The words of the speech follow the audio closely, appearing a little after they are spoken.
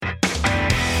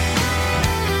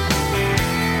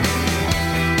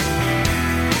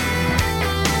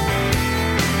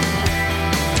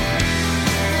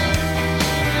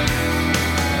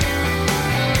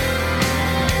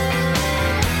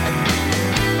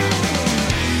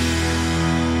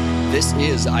This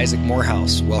is Isaac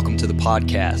Morehouse. Welcome to the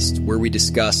podcast where we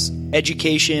discuss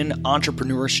education,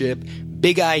 entrepreneurship,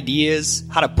 big ideas,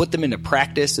 how to put them into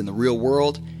practice in the real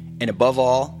world, and above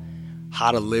all,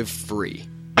 how to live free.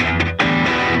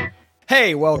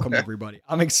 Hey, welcome everybody.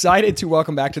 I'm excited to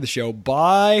welcome back to the show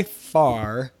by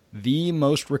far the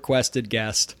most requested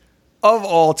guest of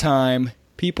all time.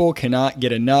 People cannot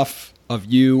get enough of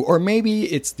you, or maybe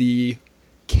it's the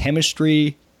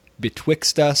chemistry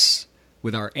betwixt us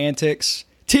with our antics.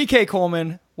 TK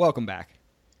Coleman, welcome back.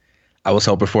 I was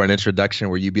hoping for an introduction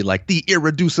where you'd be like, the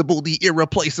irreducible, the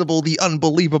irreplaceable, the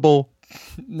unbelievable.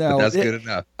 No, but that's good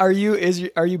enough. Are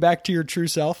you back to your true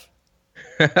self?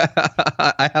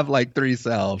 I have like three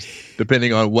selves,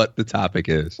 depending on what the topic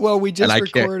is. Well, we just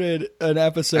recorded an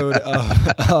episode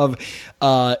of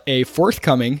a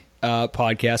forthcoming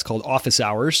podcast called Office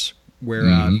Hours, where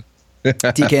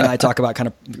TK and I talk about kind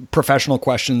of professional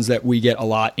questions that we get a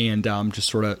lot and just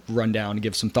sort of run down and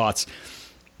give some thoughts.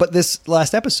 But this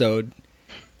last episode,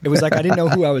 it was like I didn't know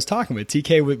who I was talking with.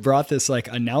 TK brought this like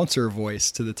announcer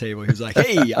voice to the table. He was like,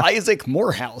 "Hey, Isaac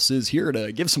Morehouse is here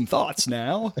to give some thoughts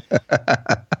now."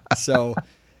 So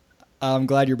I'm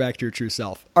glad you're back to your true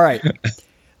self. All right.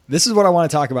 This is what I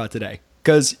want to talk about today,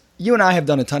 because you and I have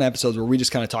done a ton of episodes where we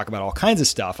just kind of talk about all kinds of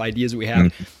stuff, ideas that we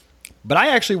have. But I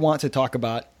actually want to talk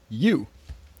about you.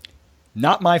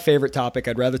 Not my favorite topic.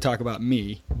 I'd rather talk about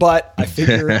me, but I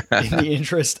figure in the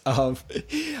interest of,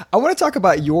 I want to talk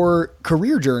about your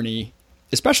career journey,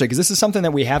 especially because this is something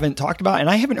that we haven't talked about. And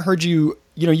I haven't heard you,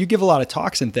 you give a lot of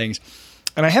talks and things,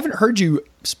 and I haven't heard you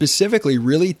specifically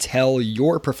really tell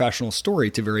your professional story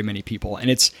to very many people. And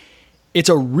it's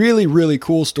a really, really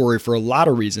cool story for a lot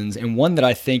of reasons. And one that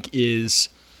I think is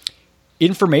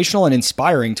informational and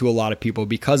inspiring to a lot of people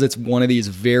because it's one of these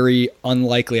very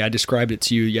unlikely, I described it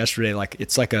to you yesterday, like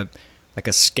it's like a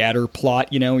scatter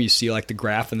plot, you see like the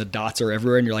graph and the dots are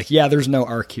everywhere and you're like, yeah, there's no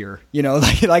arc here,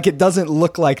 like it doesn't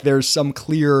look like there's some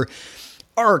clear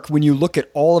arc when you look at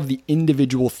all of the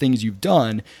individual things you've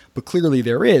done, but clearly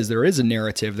there is a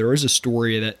narrative, there is a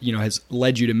story that, has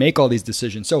led you to make all these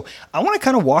decisions. So I want to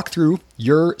kind of walk through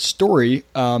your story,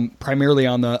 primarily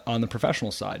on the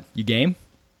professional side. You game?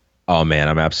 Oh man,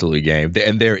 I'm absolutely game.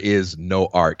 And there is no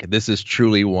arc. This is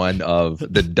truly one of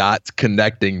the dots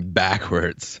connecting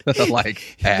backwards,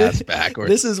 like ass backwards.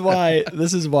 This is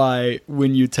why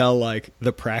when you tell like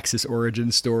the Praxis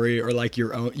origin story or like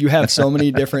your own, you have so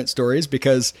many different stories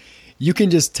because you can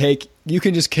just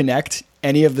connect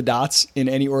any of the dots in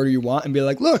any order you want and be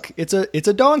like, look, it's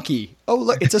a donkey. Oh,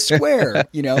 look, it's a square.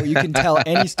 You can tell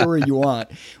any story you want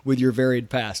with your varied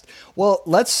past. Well,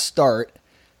 let's start.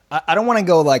 I don't want to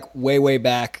go like way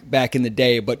back in the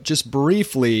day, but just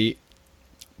briefly,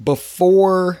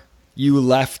 before you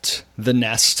left the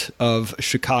nest of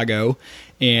Chicago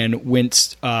and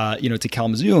went, to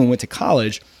Kalamazoo and went to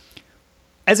college,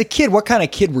 as a kid, what kind of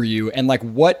kid were you? And like,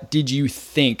 what did you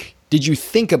think? Did you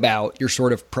think about your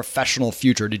sort of professional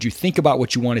future? Did you think about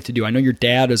what you wanted to do? I know your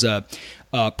dad is a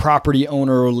property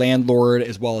owner, landlord,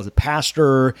 as well as a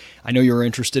pastor. I know you were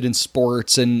interested in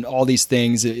sports and all these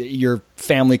things. Your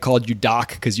family called you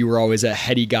Doc because you were always a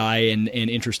heady guy and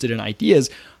interested in ideas.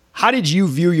 How did you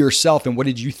view yourself and what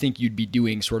did you think you'd be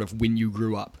doing sort of when you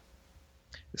grew up?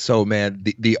 So, man,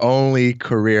 the only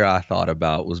career I thought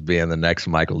about was being the next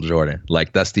Michael Jordan.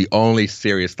 Like, that's the only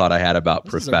serious thought I had about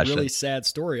profession. This is a really sad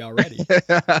story already.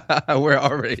 We're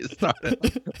already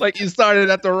started. Like, you started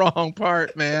at the wrong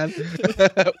part, man.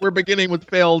 We're beginning with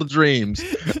failed dreams.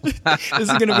 This is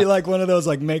going to be like one of those,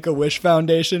 like, Make-A-Wish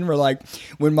Foundation where, like,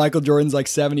 when Michael Jordan's, like,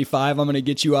 75, I'm going to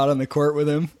get you out on the court with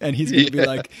him, and he's going to be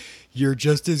like, you're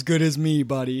just as good as me,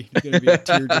 buddy. You're going to be a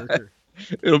tearjerker.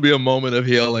 It'll be a moment of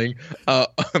healing.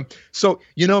 So,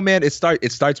 man, it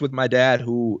starts with my dad,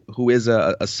 who is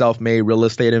a self-made real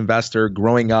estate investor.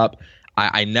 Growing up,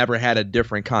 I never had a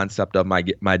different concept of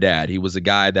my dad. He was a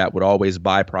guy that would always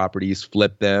buy properties,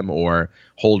 flip them, or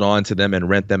hold on to them and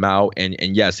rent them out.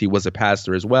 And yes, he was a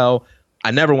pastor as well.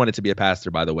 I never wanted to be a pastor,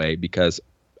 by the way, because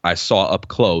I saw up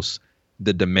close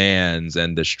the demands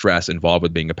and the stress involved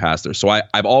with being a pastor. So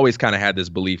I've always kind of had this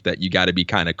belief that you got to be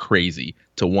kind of crazy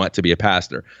to want to be a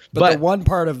pastor. But the one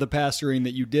part of the pastoring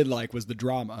that you did like was the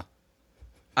drama.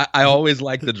 I always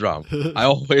liked the drama.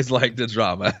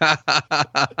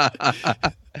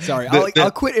 Sorry,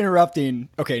 I'll quit interrupting.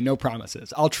 Okay, no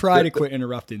promises. I'll try to quit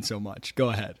interrupting so much. Go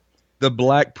ahead. The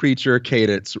black preacher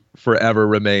cadence forever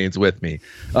remains with me.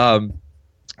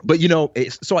 But,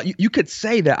 so you could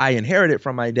say that I inherited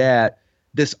from my dad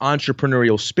this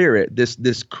entrepreneurial spirit,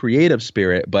 this creative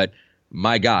spirit, but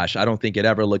my gosh, I don't think it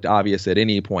ever looked obvious at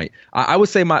any point. I would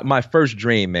say my first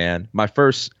dream, man, my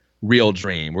first real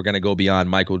dream, we're going to go beyond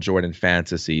Michael Jordan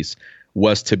fantasies,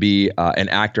 was to be an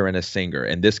actor and a singer.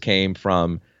 And this came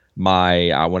from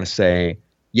my, I want to say,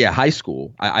 high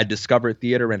school. I discovered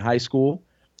theater in high school,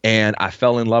 and I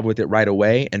fell in love with it right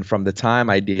away. And from the time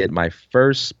I did my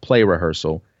first play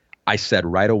rehearsal, I said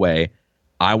right away,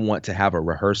 I want to have a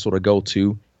rehearsal to go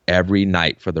to every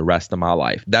night for the rest of my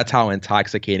life. That's how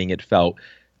intoxicating it felt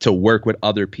to work with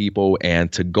other people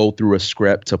and to go through a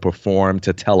script, to perform,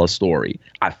 to tell a story.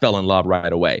 I fell in love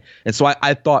right away. And so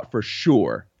I thought for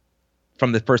sure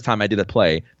from the first time I did a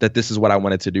play that this is what I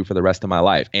wanted to do for the rest of my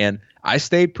life. And I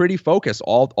stayed pretty focused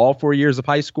all 4 years of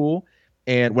high school.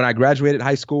 And when I graduated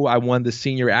high school, I won the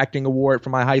senior acting award for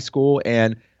my high school.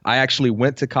 And I actually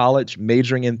went to college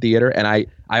majoring in theater, and I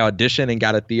auditioned and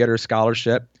got a theater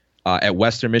scholarship at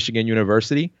Western Michigan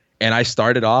University. And I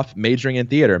started off majoring in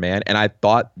theater, man. And I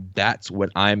thought, that's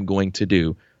what I'm going to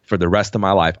do for the rest of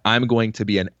my life. I'm going to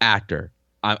be an actor.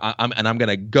 I'm going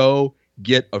to go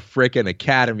get a frickin'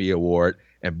 Academy Award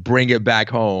and bring it back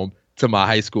home to my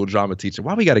high school drama teacher.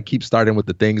 Why we got to keep starting with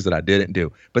the things that I didn't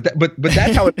do? But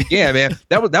that's how it began, man.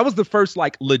 That was the first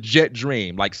like legit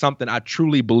dream, like something I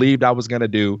truly believed I was going to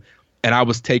do. And I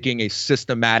was taking a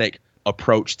systematic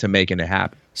approach to making it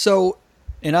happen. So,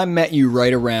 and I met you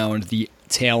right around the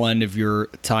tail end of your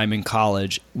time in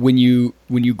college. When you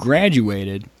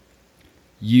graduated,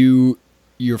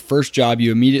 your first job,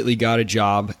 you immediately got a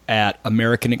job at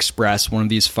American Express, one of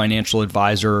these financial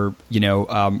advisor,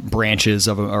 branches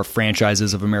of or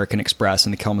franchises of American Express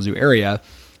in the Kalamazoo area.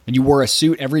 And you wore a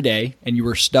suit every day, and you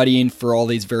were studying for all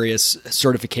these various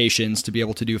certifications to be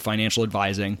able to do financial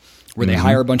advising, where they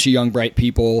hire a bunch of young, bright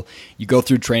people. You go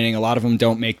through training. A lot of them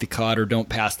don't make the cut or don't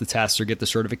pass the tests or get the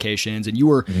certifications. And you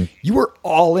were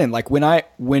all in. Like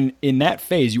when in that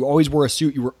phase, you always wore a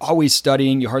suit. You were always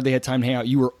studying. You hardly had time to hang out.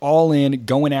 You were all in,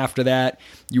 going after that.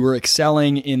 You were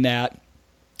excelling in that.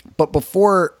 But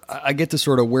before I get to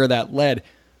sort of where that led,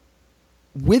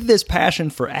 with this passion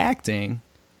for acting,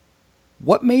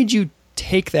 what made you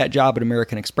take that job at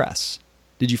American Express?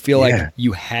 Did you feel like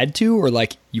you had to, or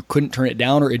like you couldn't turn it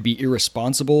down, or it'd be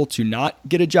irresponsible to not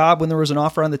get a job when there was an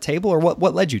offer on the table, or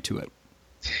what led you to it?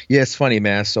 Yeah, it's funny,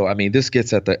 man. So, I mean, this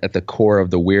gets at the core of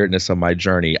the weirdness of my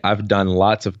journey. I've done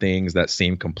lots of things that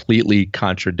seem completely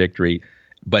contradictory,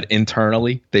 but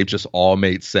internally, they've just all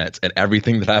made sense. And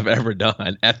everything that I've ever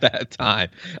done at that time,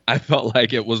 I felt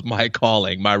like it was my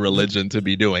calling, my religion to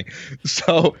be doing.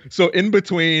 So in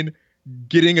between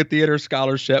getting a theater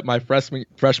scholarship my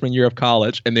freshman year of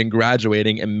college, and then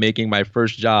graduating and making my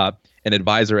first job, an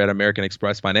advisor at American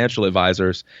Express Financial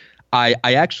Advisors, I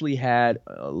actually had,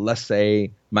 let's say,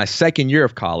 my second year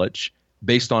of college,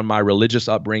 based on my religious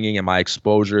upbringing and my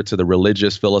exposure to the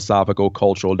religious, philosophical,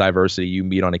 cultural diversity you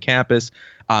meet on a campus.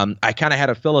 I kind of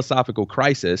had a philosophical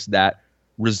crisis that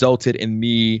resulted in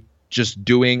me just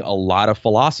doing a lot of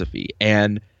philosophy.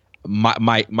 And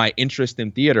my interest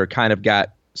in theater kind of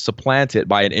got supplanted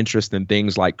by an interest in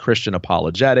things like Christian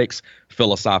apologetics,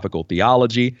 philosophical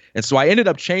theology. And so I ended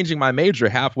up changing my major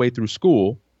halfway through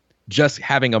school, just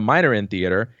having a minor in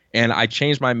theater. And I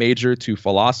changed my major to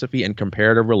philosophy and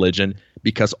comparative religion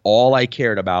because all I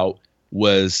cared about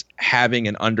was having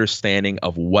an understanding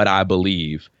of what I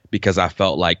believe, because I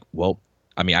felt like, well,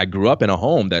 I mean, I grew up in a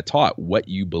home that taught what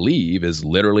you believe is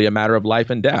literally a matter of life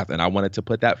and death, and I wanted to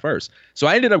put that first. So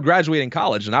I ended up graduating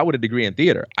college, and I with a degree in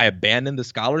theater. I abandoned the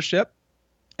scholarship,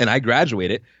 and I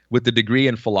graduated with the degree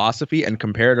in philosophy and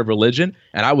comparative religion,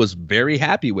 and I was very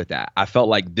happy with that. I felt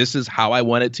like this is how I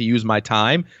wanted to use my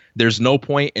time. There's no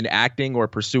point in acting or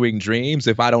pursuing dreams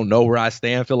if I don't know where I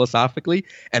stand philosophically,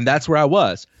 and that's where I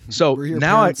was. So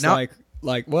now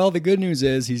well, the good news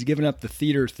is he's given up the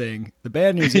theater thing. The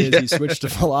bad news is he switched to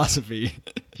philosophy.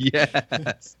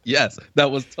 Yes,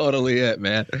 that was totally it,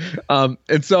 man.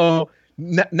 And so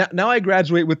now I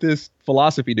graduate with this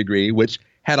philosophy degree, which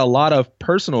had a lot of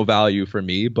personal value for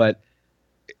me, but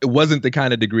it wasn't the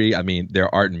kind of degree, I mean,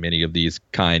 there aren't many of these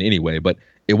kind anyway, but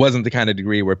it wasn't the kind of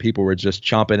degree where people were just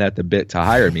chomping at the bit to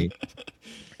hire me.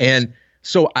 And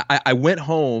so I went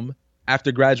home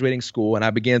after graduating school, and I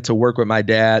began to work with my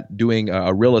dad doing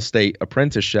a real estate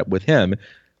apprenticeship with him,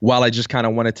 while I just kind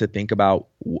of wanted to think about,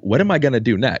 what am I going to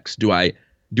do next? Do I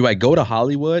go to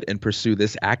Hollywood and pursue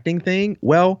this acting thing?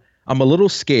 Well, I'm a little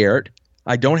scared.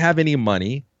 I don't have any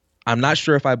money. I'm not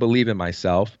sure if I believe in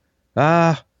myself.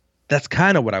 That's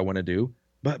kind of what I want to do.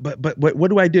 But what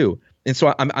do I do? And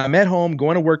so I'm at home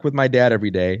going to work with my dad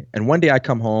every day. And one day I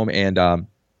come home, and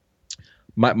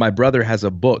my brother has a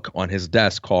book on his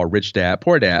desk called Rich Dad,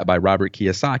 Poor Dad by Robert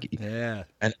Kiyosaki. Yeah.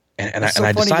 And it's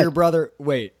so funny your brother,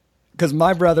 because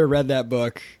my brother read that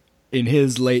book in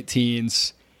his late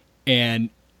teens, and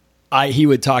He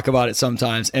would talk about it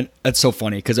sometimes, and it's so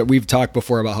funny because we've talked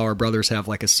before about how our brothers have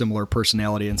like a similar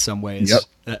personality in some ways.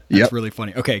 Yep. That's really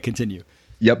funny. Okay, continue.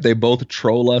 Yep, they both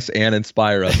troll us and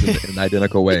inspire us in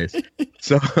identical ways.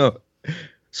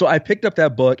 So I picked up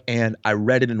that book and I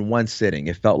read it in one sitting.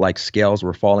 It felt like scales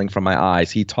were falling from my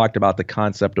eyes. He talked about the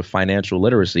concept of financial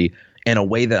literacy in a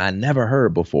way that I never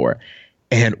heard before.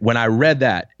 And when I read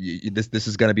that, this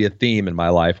is going to be a theme in my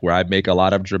life where I make a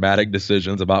lot of dramatic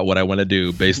decisions about what I want to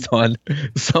do based on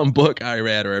some book I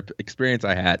read or experience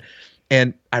I had.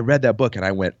 And I read that book and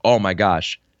I went, oh my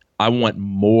gosh, I want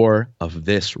more of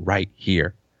this right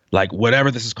here. Like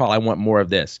whatever this is called, I want more of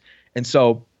this. And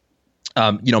so,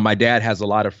 my dad has a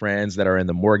lot of friends that are in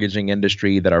the mortgaging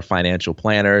industry that are financial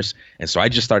planners. And so I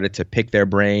just started to pick their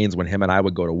brains when him and I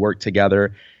would go to work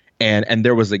together. And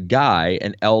there was a guy,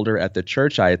 an elder at the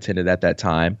church I attended at that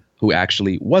time, who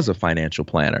actually was a financial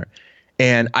planner.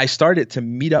 And I started to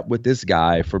meet up with this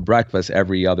guy for breakfast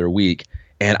every other week.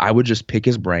 And I would just pick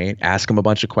his brain, ask him a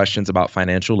bunch of questions about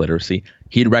financial literacy.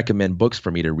 He'd recommend books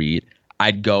for me to read.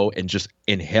 I'd go and just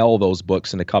inhale those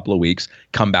books in a couple of weeks,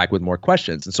 come back with more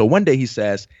questions. And so one day he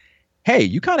says, hey,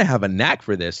 you kind of have a knack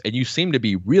for this and you seem to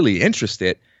be really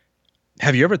interested.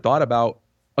 Have you ever thought about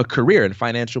a career in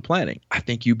financial planning? I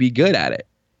think you'd be good at it.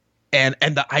 And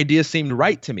the idea seemed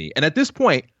right to me. And at this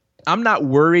point, I'm not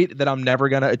worried that I'm never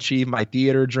going to achieve my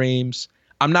theater dreams.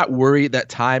 I'm not worried that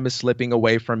time is slipping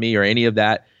away from me or any of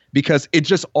that, because it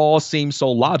just all seems so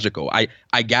logical.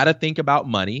 I got to think about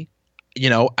money.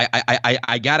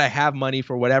 I got to have money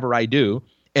for whatever I do.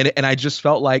 And I just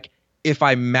felt like if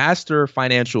I master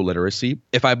financial literacy,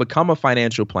 if I become a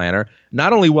financial planner,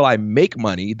 not only will I make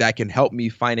money that can help me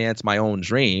finance my own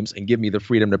dreams and give me the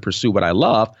freedom to pursue what I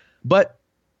love, but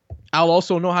I'll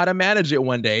also know how to manage it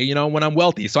one day, when I'm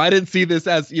wealthy. So I didn't see this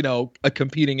as, a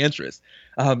competing interest.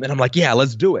 And I'm like, yeah,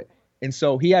 let's do it. And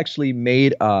so he actually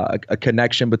made a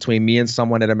connection between me and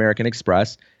someone at American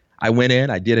Express. I went in,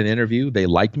 I did an interview, they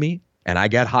liked me. And I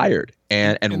got hired.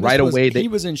 And right away, he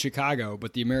was in Chicago,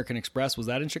 but the American Express, was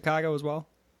that in Chicago as well?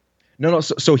 No.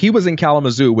 So he was in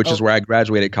Kalamazoo, which is where I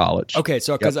graduated college. Okay.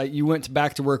 So because you went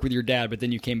back to work with your dad, but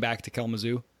then you came back to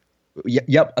Kalamazoo?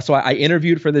 Yep. So I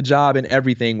interviewed for the job and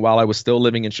everything while I was still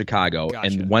living in Chicago. Gotcha.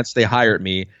 And once they hired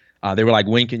me, they were like,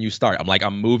 when can you start? I'm like,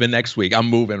 I'm moving next week. I'm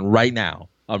moving right now.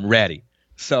 I'm ready.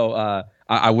 So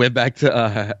I went back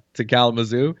to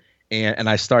Kalamazoo. And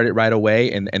I started right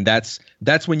away. And that's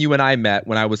when you and I met,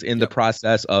 when I was in the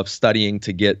process of studying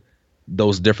to get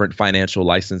those different financial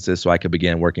licenses so I could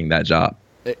begin working that job.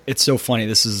 It's so funny.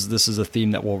 This is a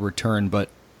theme that will return, but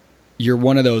you're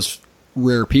one of those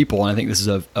rare people, and I think this is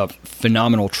a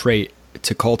phenomenal trait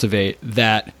to cultivate,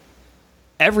 that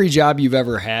every job you've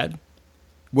ever had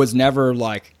was never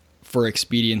like for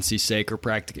expediency's sake or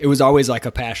practical. It was always like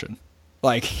a passion.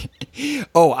 Like,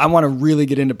 oh, I want to really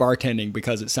get into bartending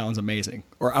because it sounds amazing.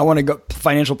 Or I want to go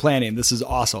financial planning. This is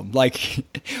awesome. Like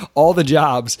all the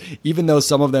jobs, even though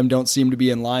some of them don't seem to be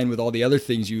in line with all the other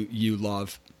things you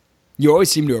love, you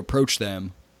always seem to approach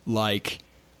them like,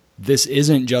 this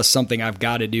isn't just something I've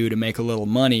got to do to make a little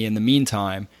money in the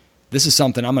meantime. This is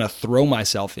something I'm going to throw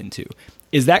myself into.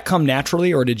 Is that come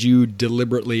naturally, or did you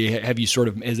deliberately,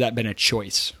 has that been a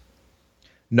choice?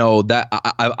 No, that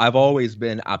I've always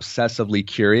been obsessively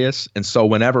curious. And so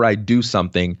whenever I do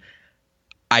something,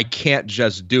 I can't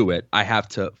just do it. I have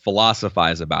to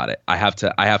philosophize about it. I have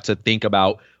to think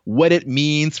about what it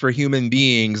means for human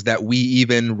beings that we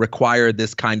even require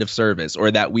this kind of service,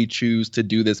 or that we choose to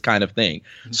do this kind of thing.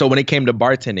 Mm-hmm. So when it came to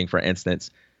bartending, for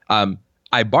instance, I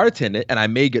bartended and I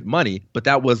made good money, but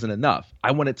that wasn't enough.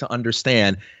 I wanted to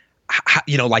understand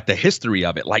like the history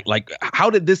of it, like how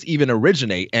did this even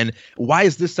originate, and why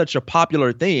is this such a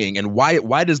popular thing, and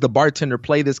why does the bartender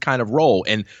play this kind of role,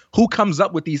 and who comes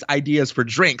up with these ideas for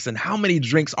drinks, and how many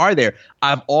drinks are there?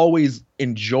 I've always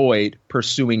enjoyed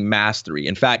pursuing mastery.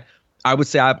 In fact, I would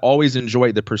say I've always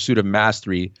enjoyed the pursuit of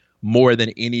mastery more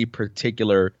than any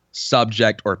particular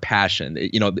subject or passion.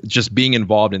 Just being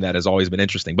involved in that has always been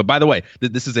interesting. But by the way,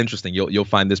 this is interesting. You'll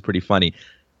find this pretty funny.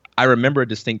 I remember a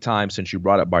distinct time, since you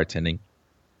brought up bartending,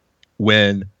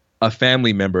 when a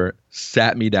family member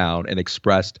sat me down and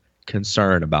expressed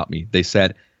concern about me. They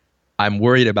said, I'm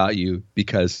worried about you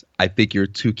because I think you're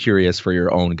too curious for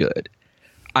your own good.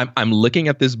 I'm looking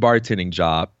at this bartending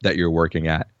job that you're working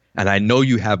at, and I know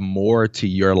you have more to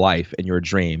your life and your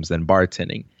dreams than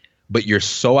bartending, but you're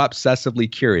so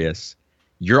obsessively curious.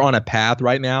 You're on a path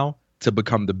right now to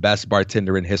become the best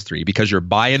bartender in history because you're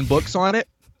buying books on it.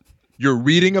 You're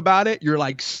reading about it. You're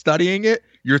like studying it.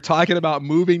 You're talking about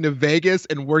moving to Vegas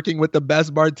and working with the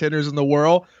best bartenders in the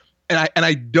world. And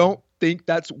I don't think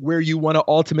that's where you want to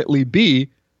ultimately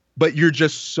be, but you're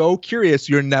just so curious,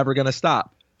 you're never going to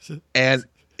stop. And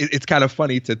it's kind of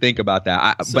funny to think about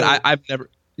that.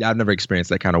 I've never experienced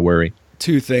that kind of worry.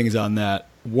 Two things on that.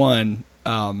 One,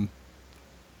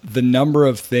 the number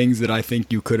of things that I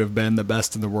think you could have been the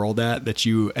best in the world at that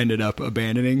you ended up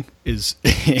abandoning is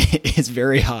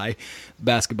very high.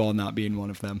 Basketball not being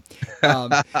one of them.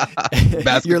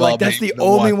 You're like, that's the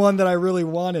only one that I really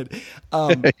wanted.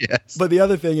 Yes. But the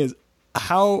other thing is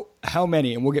how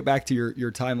many, and we'll get back to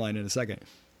your timeline in a second.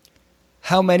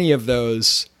 How many of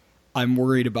those I'm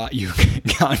worried about you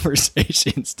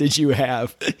conversations did you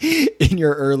have in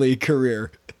your early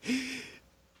career?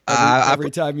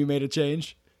 Every time you made a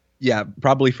change? Yeah,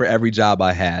 probably for every job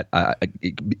I had.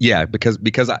 Because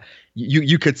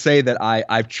you could say that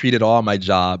I've treated all my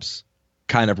jobs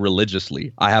kind of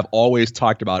religiously. I have always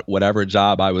talked about whatever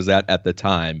job I was at the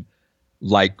time,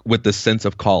 like with the sense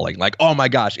of calling. Like, oh my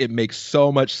gosh, it makes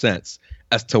so much sense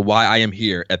as to why I am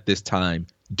here at this time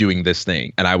doing this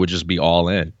thing. And I would just be all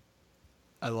in.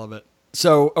 I love it.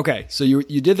 So, okay. So you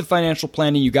did the financial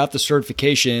planning, you got the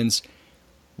certifications.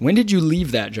 When did you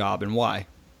leave that job and why?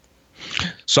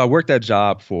 So I worked that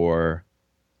job for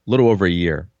a little over a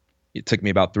year. It took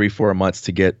me about 3-4 months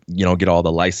to get all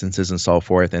the licenses and so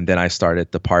forth. And then I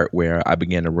started the part where I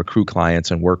began to recruit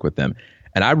clients and work with them.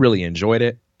 And I really enjoyed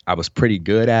it. I was pretty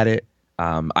good at it.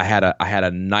 I had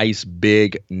a nice,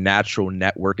 big, natural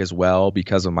network as well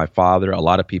because of my father, a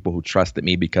lot of people who trusted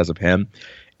me because of him.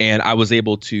 And I was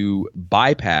able to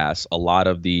bypass a lot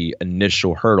of the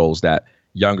initial hurdles that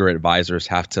younger advisors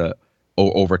have to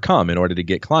overcome in order to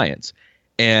get clients.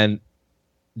 And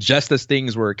just as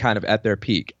things were kind of at their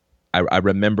peak, I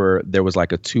remember there was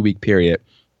like a 2-week period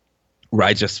where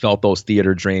I just felt those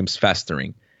theater dreams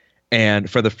festering. And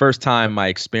for the first time, I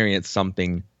experienced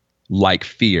something like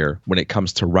fear when it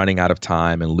comes to running out of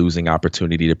time and losing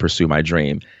opportunity to pursue my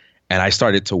dream. And I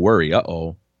started to worry,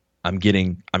 I'm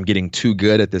getting too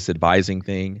good at this advising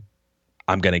thing.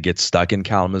 I'm going to get stuck in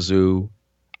Kalamazoo.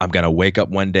 I'm going to wake up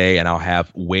one day and I'll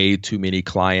have way too many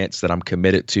clients that I'm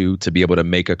committed to be able to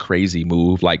make a crazy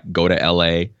move, like go to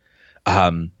LA.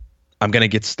 I'm going to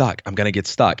get stuck.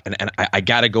 And I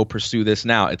got to go pursue this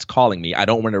now. It's calling me. I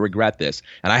don't want to regret this.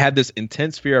 And I had this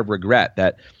intense fear of regret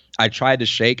that I tried to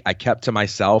shake. I kept to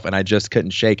myself and I just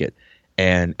couldn't shake it.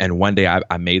 And one day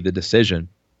I made the decision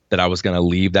that I was going to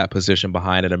leave that position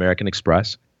behind at American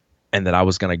Express and that I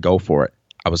was going to go for it.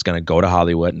 I was going to go to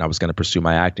Hollywood and I was going to pursue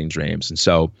my acting dreams. And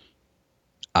so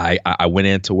I went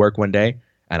in to work one day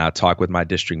and I talked with my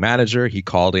district manager. He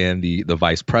called in the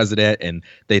vice president and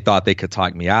they thought they could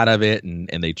talk me out of it. And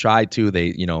they tried to.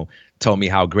 They, told me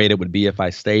how great it would be if I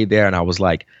stayed there. And I was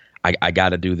like, I got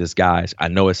to do this, guys. I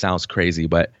know it sounds crazy,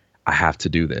 but I have to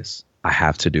do this. I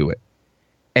have to do it.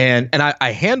 And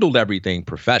I handled everything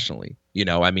professionally. They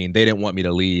didn't want me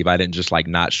to leave. I didn't just like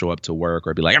not show up to work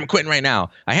or be like, I'm quitting right now.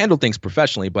 I handled things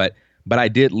professionally, but I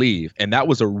did leave. And that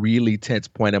was a really tense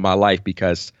point in my life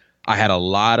because I had a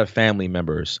lot of family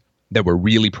members that were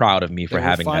really proud of me for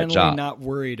having that job. Not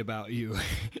worried about you.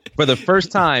 For the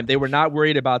first time, they were not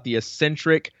worried about the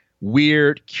eccentric,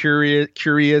 weird,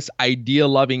 curious,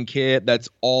 idea-loving kid that's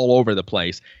all over the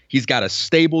place. He's got a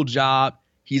stable job.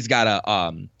 He's got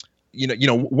a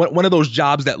one of those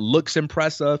jobs that looks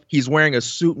impressive. He's wearing a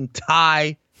suit and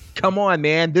tie. Come on,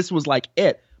 man. This was like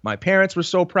it. My parents were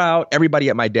so proud. Everybody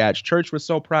at my dad's church was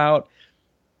so proud.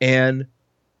 And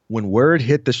when word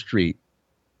hit the street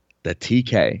that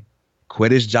TK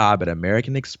quit his job at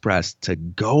American Express to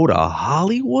go to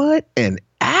Hollywood and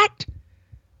act,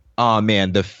 oh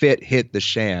man, the fit hit the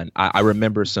shan. I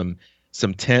remember some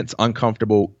tense,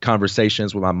 uncomfortable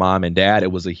conversations with my mom and dad.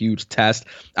 It was a huge test.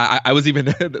 I was even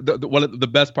one of the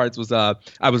best parts was I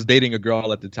was dating a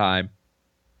girl at the time,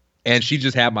 and she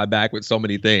just had my back with so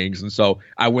many things. And so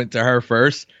I went to her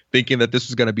first, thinking that this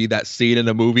was going to be that scene in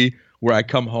a movie where I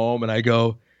come home and I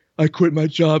go, I quit my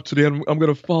job today. I'm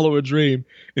going to follow a dream.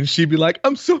 And she'd be like,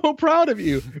 I'm so proud of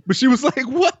you. But she was like,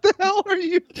 what the hell are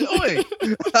you doing?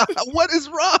 What is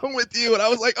wrong with you? And I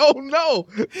was like, oh no,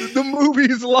 the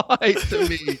movies lied to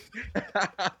me.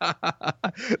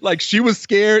 Like she was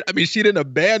scared. I mean, she didn't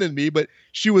abandon me, but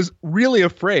she was really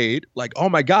afraid. Like, oh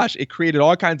my gosh, it created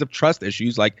all kinds of trust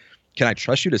issues. Like, can I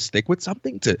trust you to stick with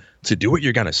something, to do what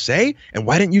you're going to say? And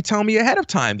why didn't you tell me ahead of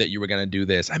time that you were going to do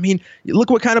this? I mean, look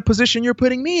what kind of position you're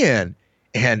putting me in.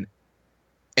 And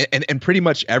pretty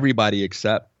much everybody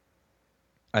except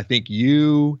I think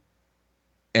you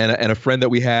and a friend that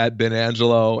we had, Ben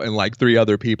Angelo, and like 3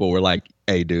 other people were like,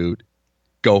 hey, dude,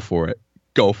 go for it.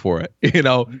 go for it,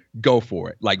 go for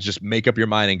it. Like, just make up your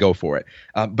mind and go for it.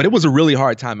 But it was a really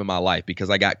hard time in my life because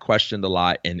I got questioned a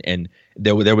lot. And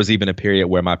there was even a period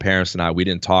where my parents and we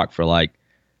didn't talk for like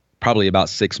probably about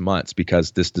 6 months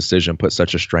because this decision put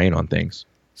such a strain on things.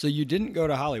 So you didn't go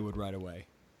to Hollywood right away?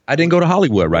 I didn't go to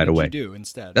Hollywood right away. What did you do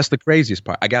instead? That's the craziest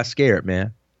part. I got scared,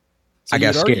 man. So you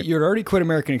had already quit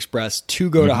American Express to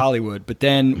go to Hollywood, but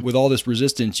then with all this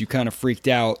resistance, you kind of freaked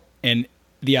out. And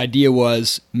the idea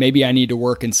was, maybe I need to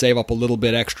work and save up a little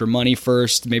bit extra money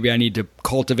first. Maybe I need to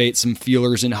cultivate some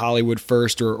feelers in Hollywood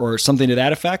first, or something to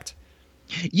that effect.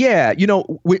 Yeah.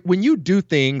 When you do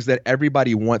things that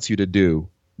everybody wants you to do,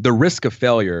 the risk of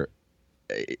failure,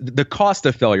 the cost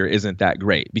of failure isn't that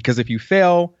great, because if you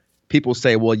fail, people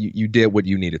say, well, you did what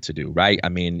you needed to do, right? I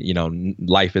mean,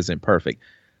 life isn't perfect.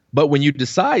 But when you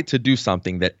decide to do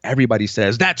something that everybody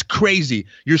says, that's crazy,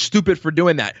 you're stupid for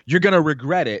doing that, you're going to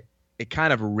regret it, it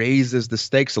kind of raises the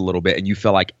stakes a little bit, and you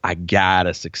feel like, I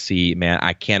gotta succeed, man.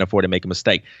 I can't afford to make a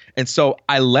mistake. And so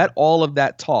I let all of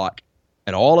that talk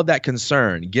and all of that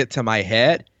concern get to my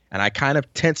head, and I kind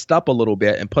of tensed up a little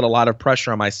bit and put a lot of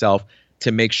pressure on myself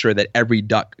to make sure that every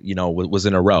duck, was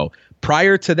in a row.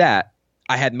 Prior to that,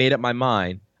 I had made up my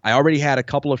mind. I already had a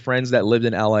couple of friends that lived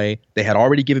in LA. They had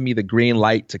already given me the green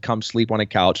light to come sleep on a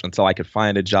couch until I could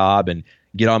find a job and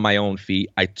get on my own feet.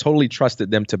 I totally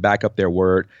trusted them to back up their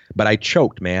word, but I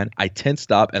choked, man. I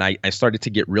tensed up, and I started to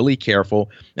get really careful,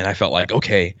 and I felt like,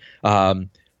 okay,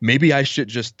 maybe I should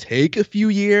just take a few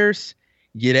years,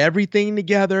 get everything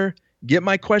together, get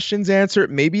my questions answered.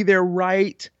 Maybe they're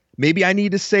right. Maybe I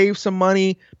need to save some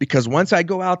money, because once I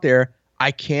go out there,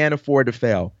 I can't afford to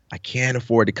fail. I can't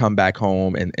afford to come back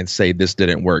home and say this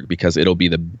didn't work, because it'll be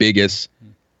the biggest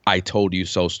I told you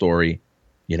so story,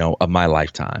 of my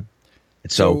lifetime.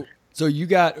 And so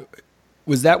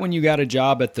was that when you got a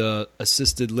job at the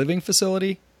assisted living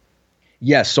facility?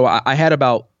 Yes. So I had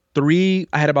about 3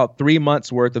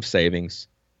 months worth of savings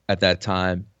at that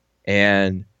time.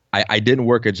 And I didn't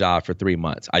work a job for 3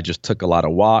 months. I just took a lot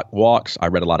of walks. I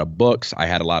read a lot of books. I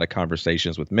had a lot of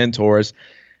conversations with mentors,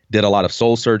 did a lot of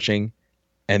soul searching.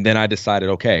 And then I decided,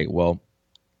 okay, well,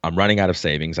 I'm running out of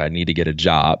savings. I need to get a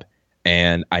job,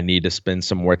 and I need to spend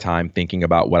some more time thinking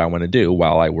about what I want to do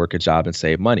while I work a job and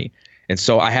save money. And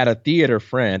so I had a theater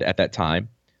friend at that time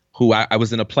who I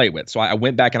was in a play with. So I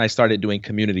went back and I started doing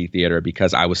community theater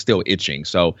because I was still itching.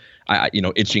 So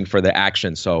itching for the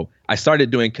action. So I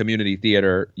started doing community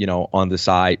theater, on the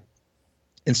side.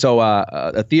 And so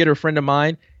a theater friend of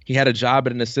mine, he had a job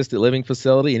at an assisted living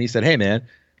facility, and he said, hey man,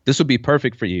 this would be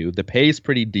perfect for you. The pay is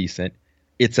pretty decent.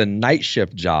 It's a night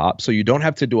shift job, so you don't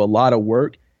have to do a lot of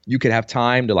work. You could have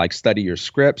time to study your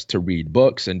scripts, to read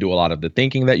books, and do a lot of the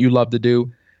thinking that you love to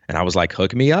do. And I was like,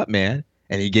 hook me up, man.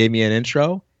 And he gave me an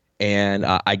intro, and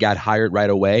I got hired right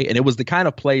away. And it was the kind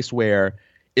of place where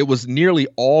it was nearly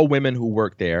all women who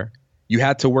worked there. You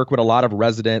had to work with a lot of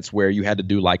residents where you had to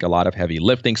do a lot of heavy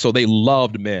lifting. So they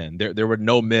loved men. There were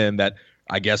no men that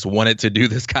I guess wanted to do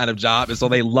this kind of job. And so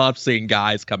they loved seeing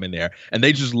guys come in there, and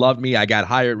they just loved me. I got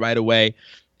hired right away.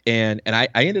 And I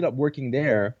ended up working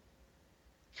there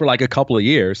for a couple of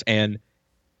years. And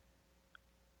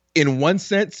in one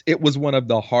sense, it was one of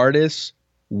the hardest,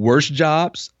 worst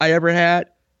jobs I ever had.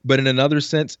 But in another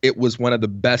sense, it was one of the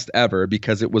best ever,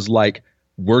 because it was like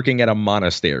working at a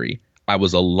monastery. I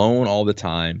was alone all the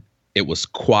time. It was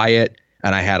quiet.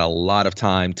 And I had a lot of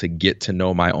time to get to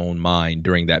know my own mind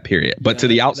during that period. But to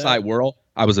the outside world,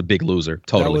 I was a big loser.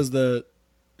 Totally. That was the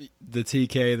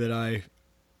TK that I...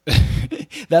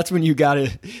 That's when you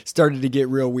started to get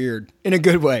real weird in a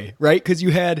good way, right? Because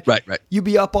you had... Right. You'd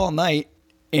be up all night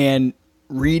and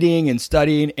reading and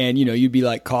studying, and, you'd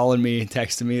be calling me and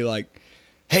texting me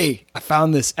hey, I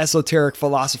found this esoteric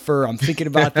philosopher. I'm thinking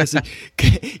about this.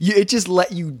 It just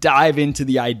let you dive into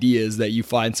the ideas that you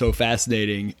find so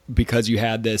fascinating, because you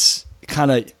had this kind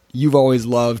of, you've always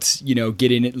loved,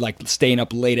 getting it, staying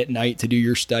up late at night to do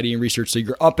your study and research. So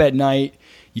you're up at night,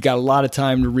 you got a lot of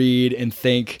time to read and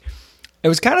think. It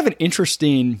was kind of an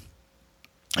interesting,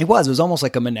 it was almost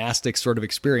like a monastic sort of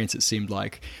experience, it seemed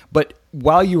like. But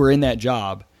while you were in that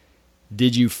job,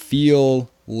 did you feel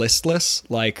listless?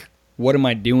 What am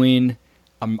I doing?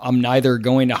 I'm neither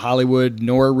going to Hollywood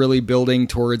nor really building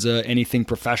towards anything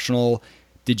professional.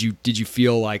 Did you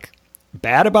feel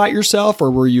bad about yourself, or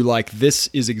were you this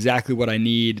is exactly what I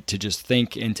need to just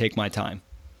think and take my time?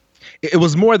 It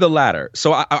was more the latter.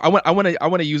 So I want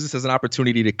to use this as an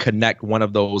opportunity to connect one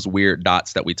of those weird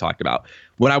dots that we talked about.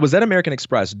 When I was at American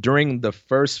Express during the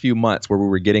first few months where we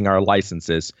were getting our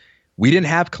licenses, we didn't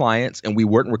have clients, and we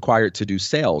weren't required to do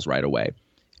sales right away.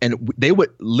 And they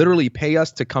would literally pay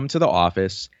us to come to the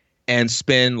office and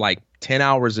spend like 10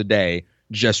 hours a day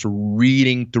just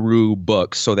reading through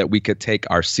books so that we could take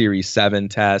our Series 7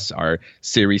 tests, our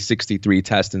Series 63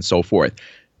 test, and so forth.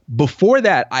 Before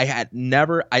that, I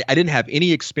didn't have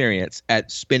any experience at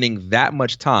spending that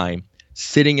much time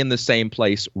sitting in the same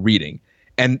place reading.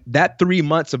 And that 3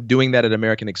 months of doing that at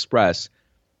American Express,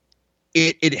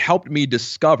 it helped me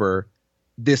discover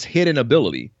this hidden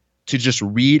ability to just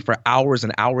read for hours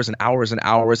and hours and hours and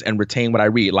hours and retain what I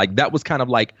read. Like that was kind of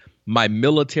like my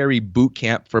military boot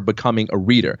camp for becoming a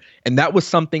reader. And that was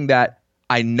something that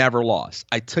I never lost.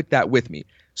 I took that with me.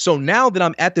 So now that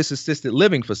I'm at this assisted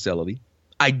living facility,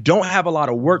 I don't have a lot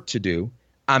of work to do.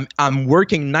 I'm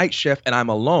working night shift and I'm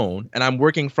alone and I'm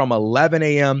working from 11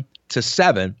 a.m. to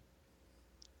 7.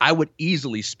 I would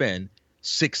easily spend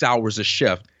 6 hours a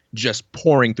shift just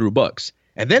pouring through books.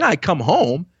 And then I come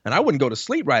home and I wouldn't go to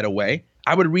sleep right away.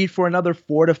 I would read for another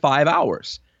 4 to 5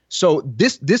 hours. So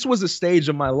this was a stage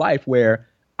of my life where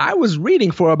I was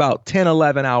reading for about 10,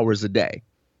 11 hours a day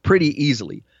pretty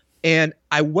easily. And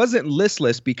I wasn't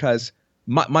listless because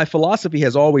my philosophy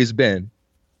has always been,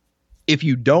 if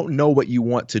you don't know what you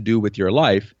want to do with your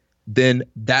life, then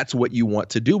that's what you want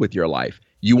to do with your life.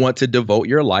 You want to devote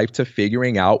your life to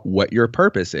figuring out what your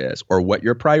purpose is or what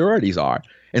your priorities are.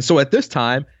 And so at this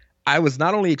time, I was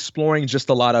not only exploring just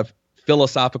a lot of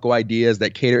philosophical ideas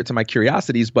that catered to my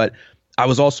curiosities, but I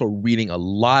was also reading a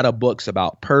lot of books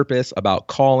about purpose, about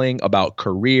calling, about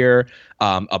career,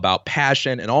 about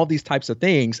passion, and all these types of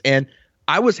things. And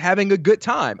I was having a good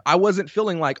time. I wasn't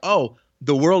feeling like, oh,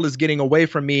 the world is getting away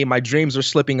from me. My dreams are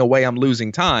slipping away. I'm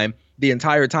losing time. The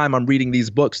entire time I'm reading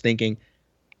these books thinking,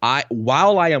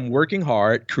 while I am working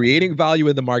hard, creating value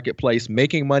in the marketplace,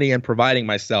 making money and providing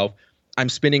myself, I'm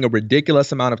spending a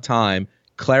ridiculous amount of time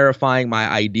clarifying my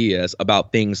ideas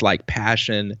about things like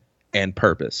passion and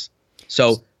purpose.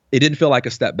 So it didn't feel like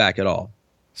a step back at all.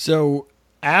 So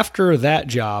after that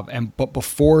job, but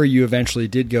before you eventually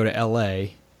did go to LA,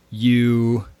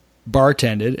 you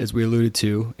bartended, as we alluded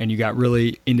to, and you got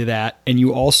really into that. And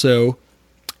you also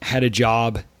had a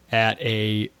job at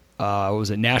a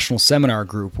national seminar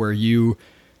group where you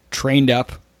trained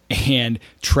up and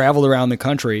traveled around the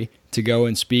country to go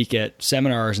and speak at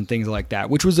seminars and things like that,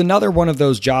 which was another one of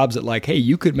those jobs that like, hey,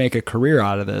 you could make a career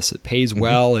out of this. It pays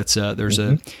well. It's there's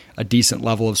a decent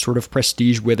level of sort of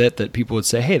prestige with it that people would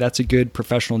say, hey, that's a good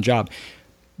professional job.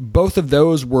 Both of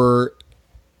those were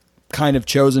kind of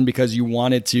chosen because you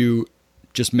wanted to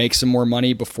just make some more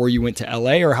money before you went to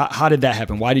LA, or how did that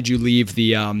happen? Why did you leave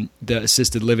the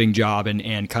assisted living job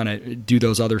and kind of do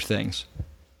those other things?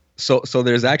 So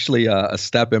there's actually a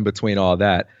step in between all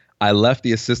that. I left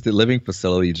the assisted living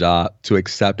facility job to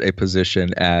accept a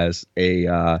position as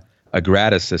a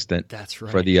grad assistant. That's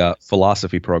right. For the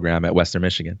philosophy program at Western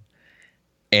Michigan.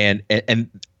 And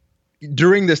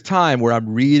during this time where I'm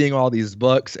reading all these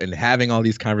books and having all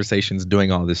these conversations,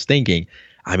 doing all this thinking,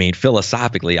 I mean,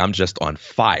 philosophically, I'm just on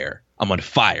fire. I'm on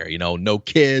fire, no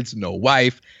kids, no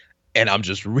wife, and I'm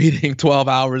just reading 12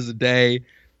 hours a day.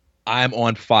 I'm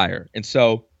on fire. And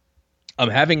so I'm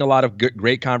having a lot of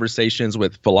great conversations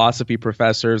with philosophy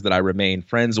professors that I remain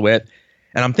friends with.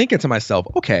 And I'm thinking to myself,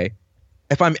 okay,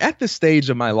 if I'm at this stage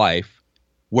of my life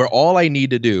where all I need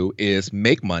to do is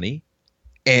make money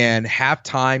and have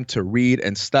time to read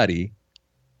and study,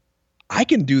 I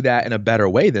can do that in a better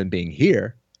way than being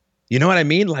here. You know what I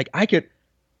mean? Like I could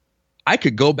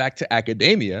go back to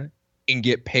academia and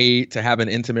get paid to have an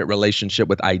intimate relationship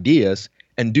with ideas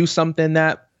and do something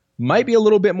that might be a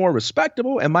little bit more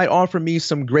respectable and might offer me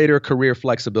some greater career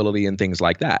flexibility and things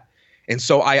like that. And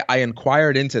so I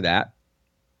inquired into that,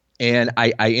 and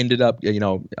I ended up,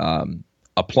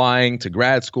 applying to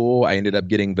grad school. I ended up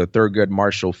getting the Thurgood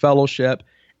Marshall Fellowship,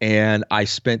 and I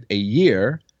spent a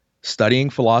year studying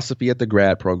philosophy at the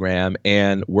grad program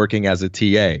and working as a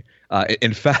TA.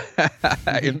 In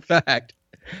fact,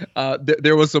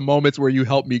 there was some moments where you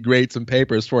helped me grade some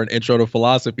papers for an intro to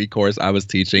philosophy course I was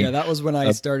teaching. Yeah, that was when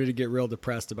I started to get real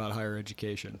depressed about higher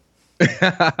education.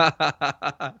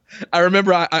 I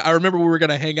remember we were going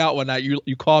to hang out one night.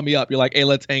 You called me up. You're like, hey,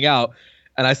 let's hang out.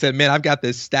 And I said, man, I've got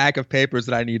this stack of papers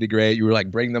that I need to grade. You were like,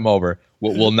 bring them over.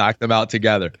 We'll knock them out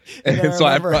together. And so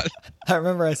I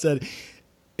remember I said,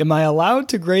 am I allowed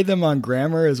to grade them on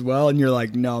grammar as well? And you're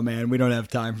like, no, man, we don't have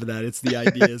time for that. It's the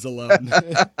ideas alone.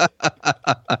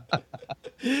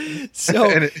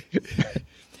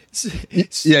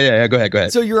 Yeah. Go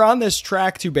ahead. So you're on this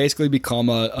track to basically become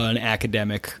an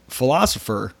academic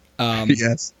philosopher.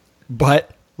 Yes.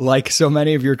 But like so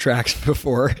many of your tracks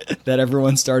before, that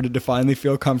everyone started to finally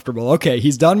feel comfortable. Okay,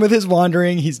 he's done with his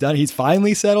wandering. He's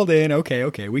finally settled in.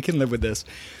 Okay, we can live with this.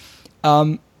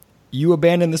 you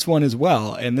abandoned this one as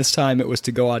well, and this time it was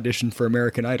to go audition for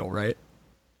American Idol, right?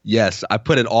 Yes, I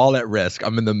put it all at risk.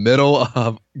 I'm in the middle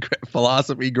of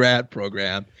philosophy grad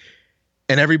program,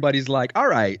 and everybody's like, all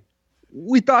right,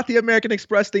 we thought the American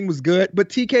Express thing was good, but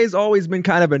TK's always been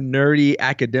kind of a nerdy,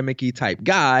 academic-y type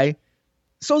guy.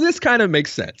 So this kind of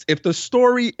makes sense. If the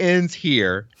story ends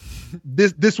here,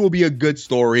 this will be a good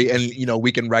story, and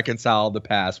we can reconcile the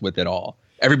past with it all.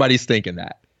 Everybody's thinking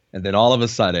that. And then all of a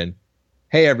sudden,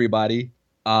 hey, everybody,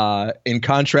 in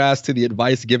contrast to the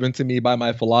advice given to me by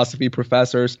my philosophy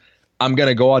professors, I'm going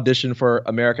to go audition for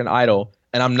American Idol.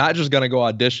 And I'm not just going to go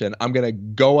audition. I'm going to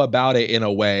go about it in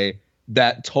a way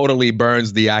that totally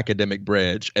burns the academic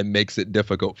bridge and makes it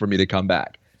difficult for me to come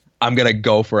back. I'm going to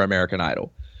go for American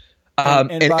Idol.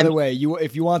 And by the way,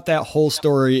 if you want that whole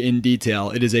story in detail,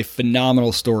 it is a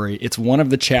phenomenal story. It's one of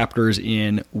the chapters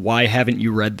in Why Haven't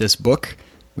You Read This Book,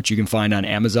 which you can find on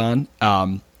Amazon.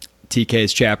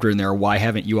 TK's chapter in there, Why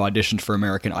Haven't You Auditioned for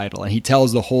American Idol? And he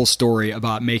tells the whole story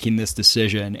about making this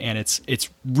decision, and it's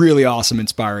really awesome,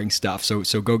 inspiring stuff. So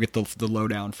go get the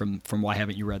lowdown from Why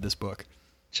Haven't You Read This Book.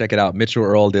 Check it out. Mitchell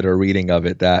Earl did a reading of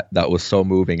it that was so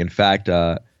moving. In fact,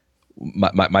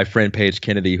 my friend Paige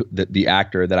Kennedy, the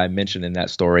actor that I mentioned in that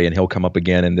story, and he'll come up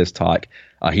again in this talk,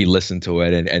 he listened to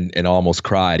it and almost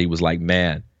cried. He was like,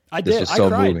 man, this was so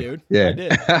cried, moving. Dude. Yeah. I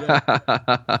did.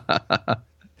 Yeah.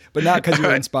 But not because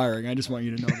you're inspiring. I just want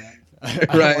you to know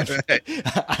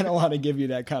that. I don't want to give you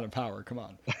that kind of power. Come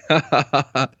on.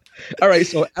 All right.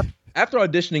 So after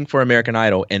auditioning for American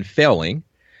Idol and failing,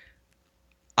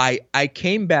 I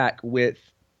came back with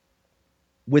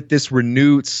this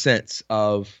renewed sense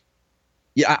of,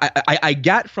 I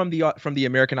got from the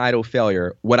American Idol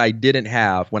failure what I didn't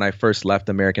have when I first left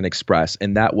American Express,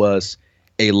 and that was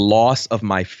a loss of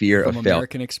my fear of failure. From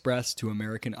American Express to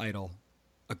American Idol.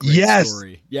 A great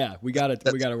story. Yeah, we got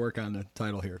to work on the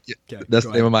title here. Okay, that's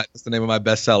the name of my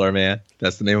bestseller, man.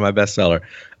 That's the name of my bestseller.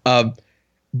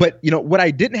 But what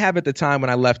I didn't have at the time when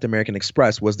I left American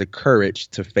Express was the courage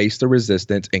to face the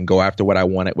resistance and go after what I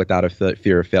wanted without a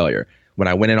fear of failure. When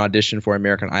I went and auditioned for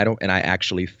American Idol and I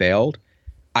actually failed,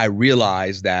 I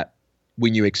realized that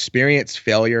when you experience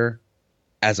failure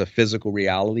as a physical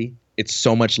reality, it's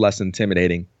so much less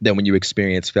intimidating than when you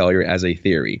experience failure as a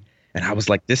theory. And I was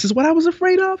like, this is what I was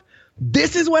afraid of?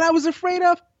 This is what I was afraid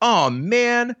of? Oh,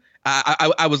 man.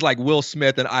 I was like Will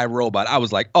Smith and iRobot. I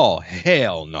was like, oh,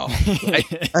 hell no.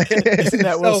 Isn't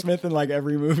that Will Smith in like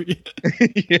every movie?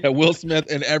 Yeah, Will Smith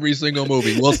in every single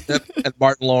movie. Will Smith and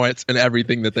Martin Lawrence and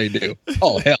everything that they do.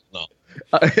 Oh, hell no.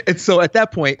 And so at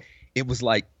that point, it was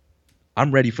like,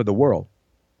 I'm ready for the world.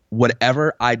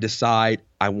 Whatever I decide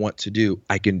I want to do,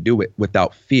 I can do it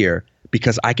without fear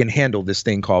because I can handle this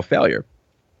thing called failure.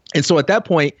 And so at that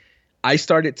point, I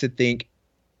started to think,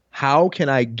 how can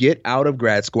I get out of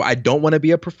grad school? I don't want to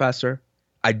be a professor.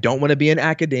 I don't want to be in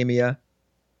academia.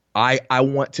 I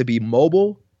want to be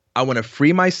mobile. I want to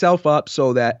free myself up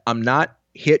so that I'm not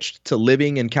hitched to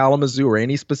living in Kalamazoo or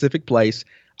any specific place.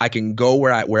 I can go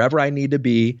wherever I need to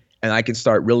be, and I can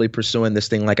start really pursuing this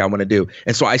thing like I want to do.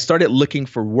 And so I started looking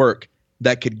for work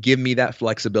that could give me that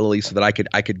flexibility so that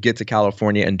I could get to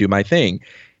California and do my thing.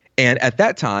 And at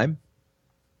that time,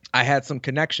 I had some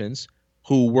connections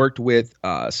who worked with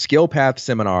Skill Path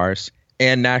Seminars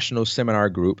and National Seminar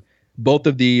Group. Both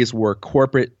of these were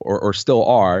corporate or still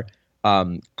are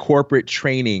corporate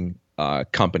training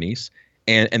companies.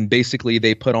 And basically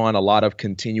they put on a lot of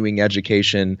continuing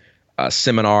education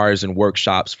seminars and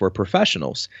workshops for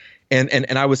professionals.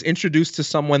 And I was introduced to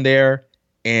someone there,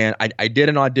 and I did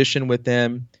an audition with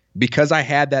them. Because I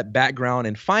had that background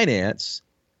in finance,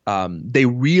 they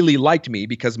really liked me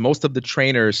because most of the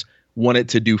trainers wanted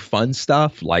to do fun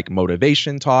stuff like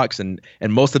motivation talks, and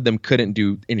most of them couldn't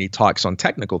do any talks on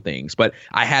technical things. But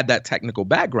I had that technical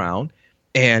background,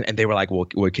 and they were like, well,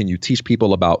 can you teach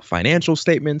people about financial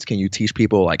statements? Can you teach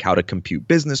people like how to compute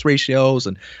business ratios?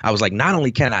 And I was like, not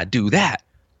only can I do that,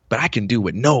 but I can do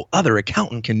what no other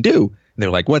accountant can do. And they're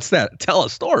like, what's that? Tell a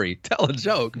story, tell a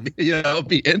joke,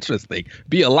 be interesting,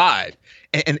 be alive.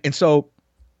 And so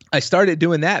I started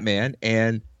doing that, man.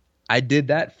 And I did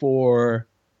that for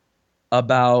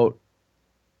about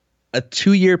a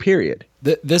 2-year period.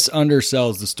 This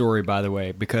undersells the story, by the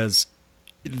way, because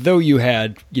though you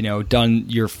had, done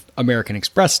your American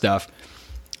Express stuff,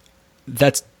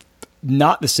 that's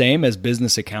not the same as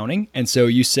business accounting. And so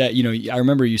you said, I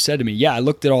remember you said to me, yeah, I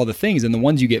looked at all the things, and the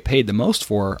ones you get paid the most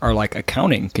for are like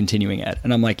accounting continuing ed.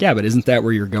 And I'm like, yeah, but isn't that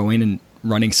where you're going and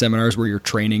running seminars where you're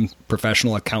training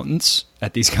professional accountants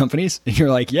at these companies? And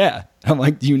you're like, yeah. I'm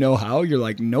like, do you know how? You're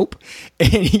like, nope.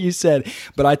 And you said,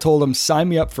 but I told them, sign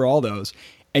me up for all those.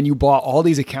 and you bought all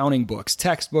these accounting books,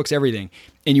 textbooks, everything.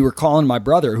 And you were calling my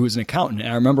brother, who's an accountant. And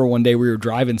I remember one day we were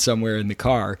driving somewhere in the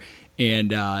car,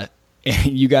 and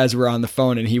you guys were on the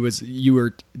phone, and he was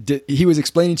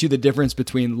explaining to you the difference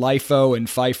between LIFO and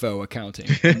FIFO accounting.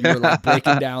 And you were like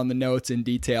breaking down the notes in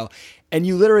detail. And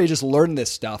you literally just learned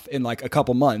this stuff in like a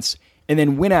couple months, and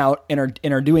then went out and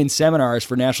are doing seminars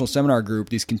for National Seminar Group,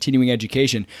 these continuing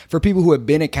education for people who have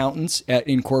been accountants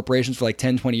in corporations for like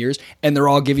 10, 20 years. And they're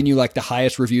all giving you like the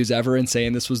highest reviews ever and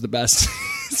saying this was the best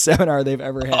seminar they've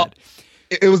ever had.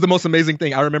 It was the most amazing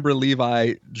thing. I remember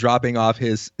Levi dropping off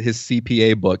his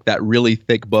CPA book, that really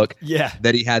thick book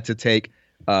that he had to take,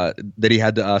 that he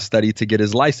had to study to get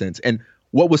his license. And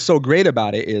what was so great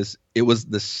about it is it was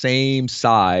the same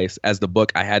size as the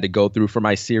book I had to go through for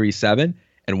my Series 7.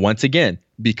 And once again,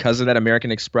 because of that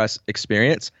American Express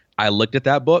experience, I looked at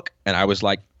that book and I was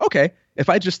like, okay, if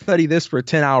I just study this for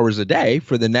 10 hours a day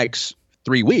for the next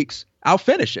 3 weeks, I'll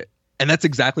finish it. And that's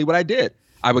exactly what I did.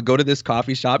 I would go to this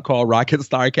coffee shop called Rocket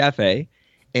Star Cafe,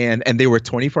 and they were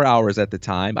 24 hours at the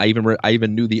time. I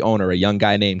even knew the owner, a young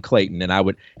guy named Clayton, and I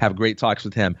would have great talks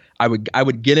with him. I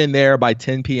would get in there by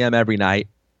 10 p.m. every night,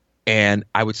 and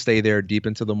I would stay there deep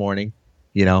into the morning,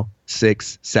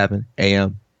 6, 7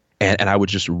 a.m., and I would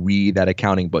just read that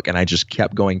accounting book, and I just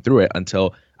kept going through it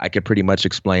until I could pretty much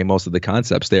explain most of the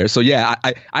concepts there. So yeah,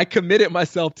 I committed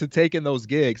myself to taking those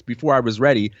gigs before I was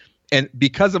ready. And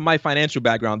because of my financial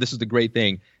background, this is the great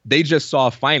thing. They just saw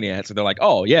finance and they're like,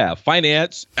 oh yeah,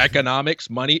 finance, economics,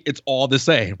 money, it's all the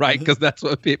same, right? Because that's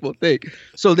what people think.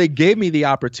 So they gave me the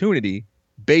opportunity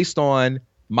based on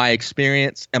my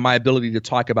experience and my ability to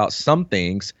talk about some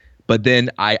things. But then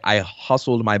I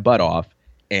hustled my butt off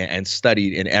and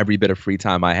studied in every bit of free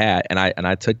time I had. And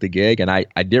I took the gig and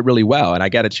I did really well. And I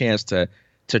got a chance to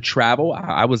travel.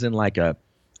 I was in like a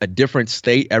different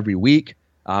state every week.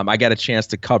 I got a chance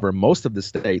to cover most of the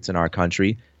states in our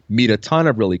country, meet a ton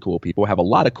of really cool people, have a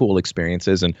lot of cool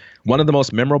experiences. And one of the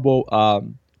most memorable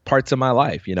parts of my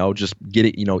life, just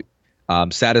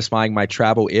satisfying my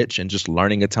travel itch and just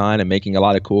learning a ton and making a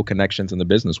lot of cool connections in the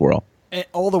business world. And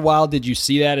all the while, did you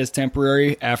see that as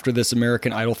temporary after this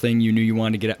American Idol thing? You knew you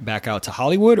wanted to get back out to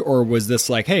Hollywood, or was this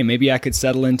like, hey, maybe I could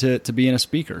settle into being a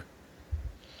speaker?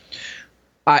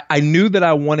 I knew that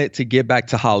I wanted to get back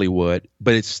to Hollywood,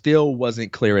 but it still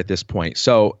wasn't clear at this point.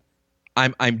 So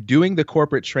I'm doing the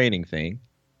corporate training thing.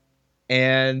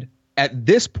 And at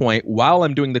this point, while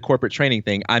I'm doing the corporate training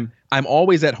thing, I'm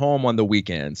always at home on the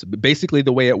weekends. Basically,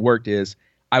 the way it worked is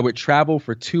I would travel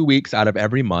for 2 weeks out of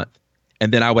every month,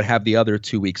 and then I would have the other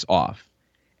 2 weeks off.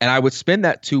 And I would spend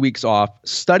that 2 weeks off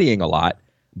studying a lot,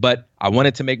 but I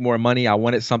wanted to make more money. I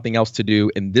wanted something else to do.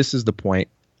 And this is the point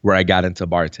where I got into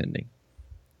bartending.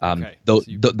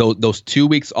 Those 2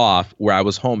 weeks off where I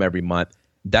was home every month,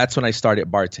 that's when I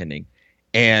started bartending.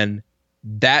 And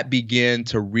that began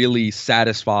to really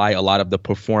satisfy a lot of the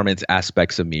performance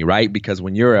aspects of me, right? Because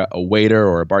when you're a waiter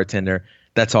or a bartender,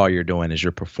 that's all you're doing is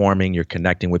you're performing, you're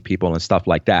connecting with people and stuff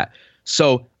like that.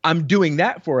 So I'm doing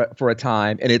that for a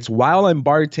time. And it's while I'm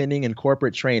bartending and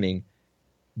corporate training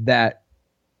that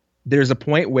there's a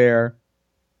point where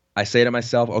I say to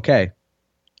myself, okay,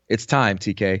 it's time,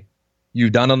 TK.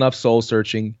 You've done enough soul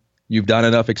searching. You've done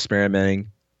enough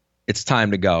experimenting. It's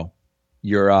time to go.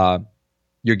 You're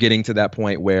getting to that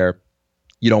point where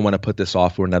you don't want to put this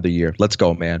off for another year. Let's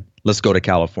go, man. Let's go to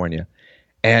California.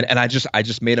 And I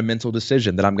just made a mental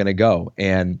decision that I'm going to go.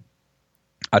 And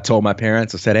I told my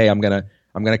parents, I said, hey, I'm going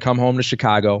to come home to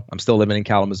Chicago. I'm still living in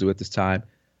Kalamazoo at this time. I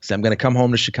said, I'm going to come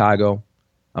home to Chicago.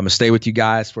 I'm going to stay with you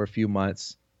guys for a few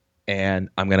months. And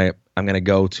I'm going to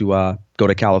go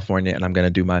to California and I'm going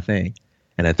to do my thing.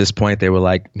 And at this point, they were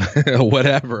like,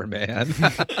 whatever, man.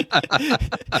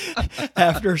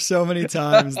 After so many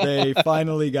times, they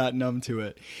finally got numb to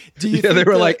it. They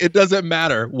were like, it doesn't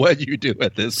matter what you do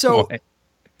at this point.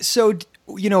 So,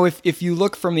 if you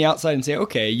look from the outside and say,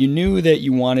 okay, you knew that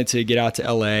you wanted to get out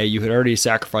to LA, you had already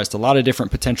sacrificed a lot of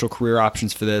different potential career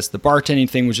options for this. The bartending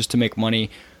thing was just to make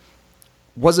money.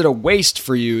 Was it a waste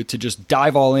for you to just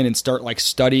dive all in and start like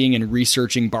studying and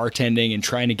researching bartending and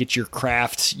trying to get your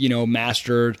craft,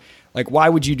 mastered? Like, why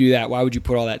would you do that? Why would you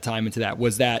put all that time into that?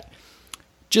 Was that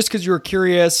just because you were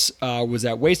curious? Was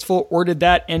that wasteful? Or did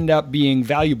that end up being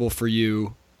valuable for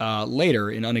you later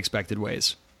in unexpected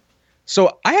ways?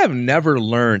 So I have never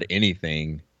learned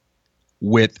anything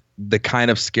with the kind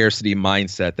of scarcity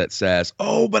mindset that says,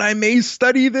 oh, but I may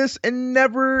study this and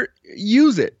never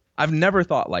use it. I've never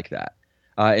thought like that.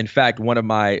 In fact, one of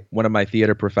my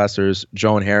theater professors,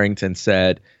 Joan Harrington,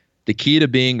 said, the key to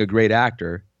being a great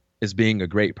actor is being a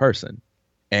great person.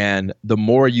 And the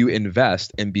more you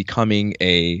invest in becoming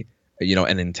a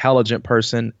an intelligent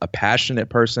person, a passionate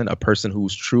person, a person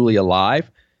who's truly alive,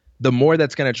 the more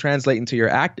that's going to translate into your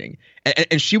acting.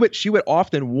 And she would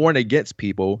often warn against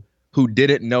people who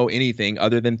didn't know anything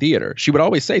other than theater. She would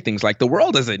always say things like, the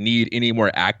world doesn't need any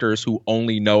more actors who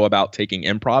only know about taking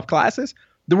improv classes.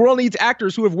 The world needs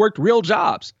actors who have worked real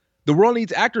jobs. The world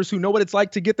needs actors who know what it's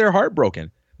like to get their heart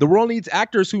broken. The world needs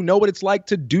actors who know what it's like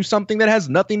to do something that has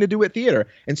nothing to do with theater.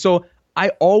 And so I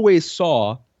always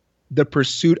saw the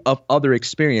pursuit of other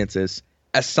experiences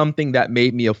as something that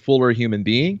made me a fuller human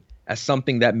being, as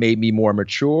something that made me more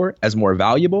mature, as more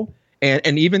valuable.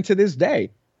 And even to this day,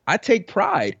 I take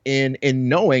pride in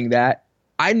knowing that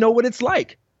I know what it's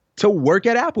like to work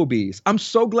at Applebee's. I'm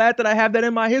so glad that I have that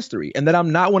in my history and that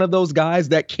I'm not one of those guys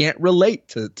that can't relate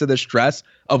to the stress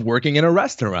of working in a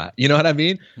restaurant. You know what I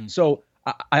mean? So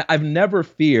I've never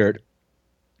feared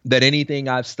that anything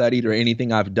I've studied or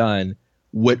anything I've done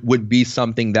would be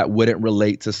something that wouldn't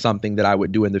relate to something that I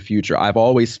would do in the future. I've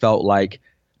always felt like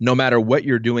no matter what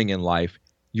you're doing in life,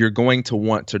 you're going to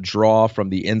want to draw from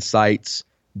the insights,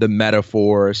 the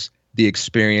metaphors, the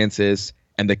experiences,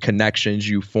 and the connections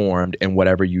you formed in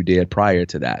whatever you did prior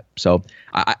to that. So,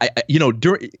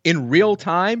 in real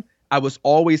time, I was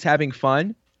always having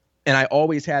fun, and I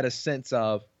always had a sense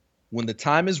of when the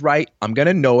time is right, I'm going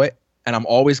to know it, and I'm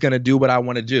always going to do what I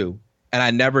want to do. And I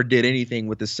never did anything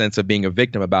with the sense of being a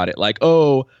victim about it. Like,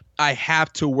 oh, I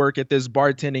have to work at this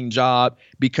bartending job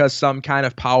because some kind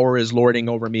of power is lording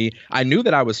over me. I knew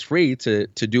that I was free to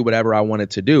do whatever I wanted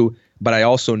to do, but I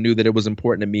also knew that it was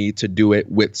important to me to do it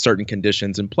with certain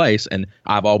conditions in place. And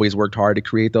I've always worked hard to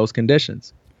create those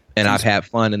conditions. And I've had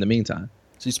fun in the meantime.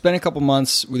 So you spent a couple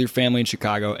months with your family in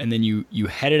Chicago, and then you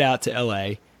headed out to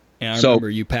LA. And I remember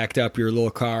you packed up your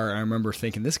little car. I remember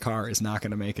thinking, this car is not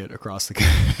going to make it across the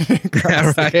country.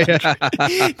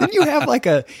 Didn't you have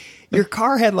your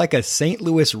car had like a St.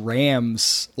 Louis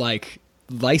Rams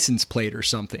license plate or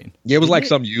something? Yeah, it was like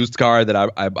some used car that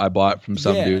I bought from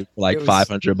some dude for like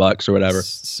 $500 or whatever.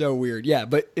 So weird. Yeah,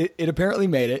 but it apparently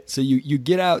made it. So you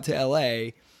get out to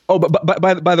LA. Oh, but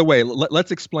by the way,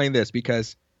 let's explain this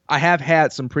because I have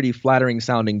had some pretty flattering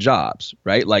sounding jobs,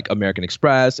 right? Like American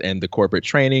Express and the corporate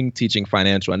training, teaching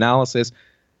financial analysis.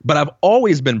 But I've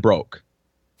always been broke.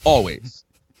 Always.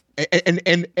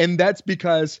 and that's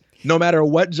because no matter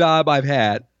what job I've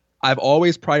had, I've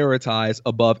always prioritized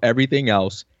above everything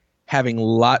else having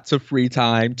lots of free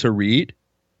time to read.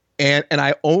 And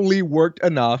I only worked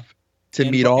enough to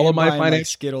meet all of my financial like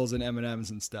Skittles and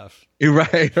M&Ms and stuff.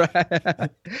 Right.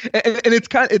 and it's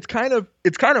kind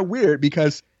of weird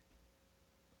because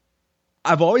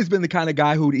I've always been the kind of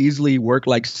guy who'd easily work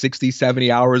like 60,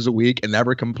 70 hours a week and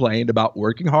never complained about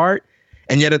working hard.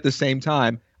 And yet at the same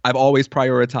time, I've always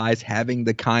prioritized having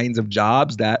the kinds of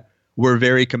jobs that were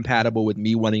very compatible with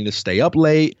me wanting to stay up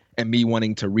late and me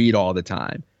wanting to read all the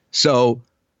time. So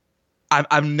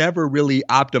I've never really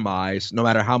optimized, no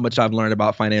matter how much I've learned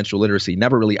about financial literacy,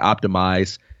 never really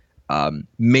optimized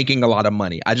making a lot of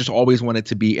money. I just always wanted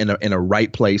to be in a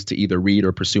right place to either read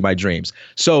or pursue my dreams.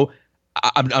 So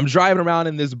I'm driving around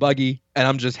in this buggy and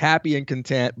I'm just happy and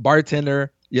content, bartender,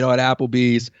 at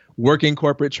Applebee's, working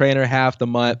corporate trainer half the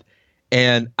month.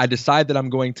 And I decide that I'm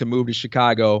going to move to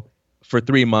Chicago for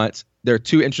 3 months. There are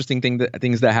two interesting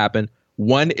things that happen.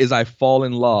 One is I fall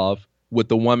in love with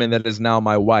the woman that is now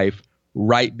my wife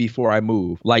right before I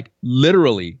move, like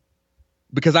literally,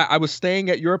 because I was staying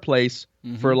at your place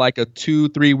for like a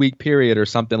 2-3 week period or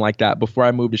something like that before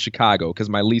I moved to Chicago because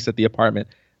my lease at the apartment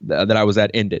that I was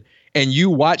at ended. And you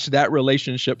watched that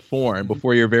relationship form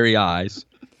before your very eyes.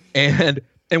 And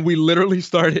we literally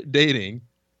started dating,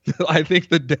 I think,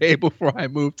 the day before I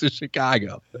moved to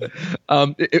Chicago.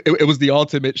 It was the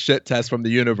ultimate shit test from the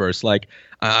universe. Like,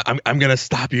 I'm going to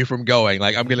stop you from going.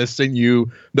 Like, I'm going to send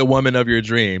you the woman of your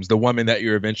dreams, the woman that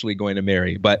you're eventually going to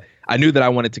marry. But I knew that I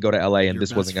wanted to go to LA and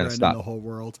this wasn't going to stop. The whole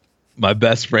world. My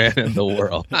best friend in the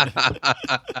world.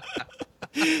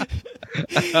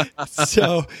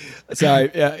 So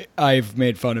I've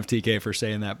made fun of TK for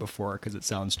saying that before because it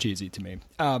sounds cheesy to me.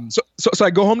 So I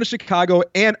go home to Chicago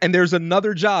and there's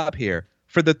another job here.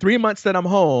 For the 3 months that I'm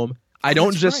home, I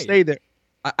don't just stay there.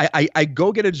 I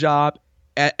go get a job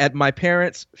at my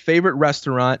parents' favorite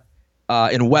restaurant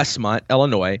in Westmont,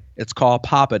 Illinois. It's called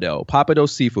Papado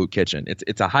Seafood Kitchen.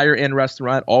 It's a higher end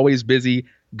restaurant, always busy,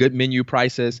 good menu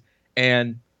prices.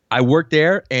 And I worked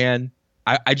there and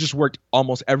I just worked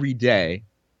almost every day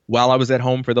while I was at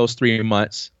home for those 3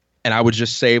 months, and I would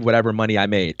just save whatever money I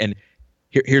made. And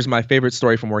here's my favorite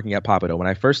story from working at Papado. When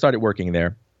I first started working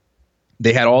there,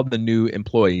 they had all the new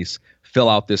employees fill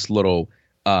out this little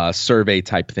survey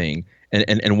type thing.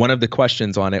 And one of the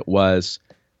questions on it was,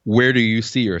 where do you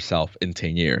see yourself in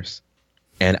 10 years?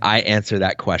 And I answered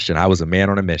that question. I was a man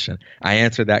on a mission. I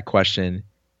answered that question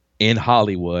in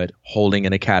Hollywood, holding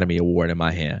an Academy Award in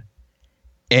my hand.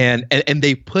 And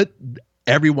they put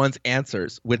everyone's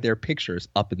answers with their pictures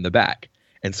up in the back.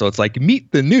 And so it's like,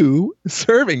 meet the new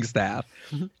serving staff.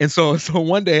 And so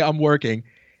one day I'm working,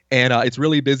 and it's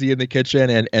really busy in the kitchen,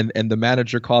 and the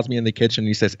manager calls me in the kitchen, and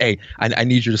he says, hey, I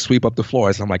need you to sweep up the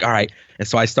floors. And I'm like, all right. And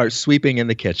so I start sweeping in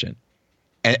the kitchen.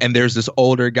 And there's this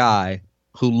older guy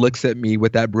who looks at me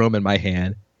with that broom in my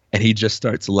hand, and he just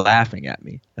starts laughing at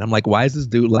me. And I'm like, why is this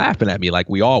dude laughing at me? Like,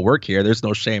 we all work here. There's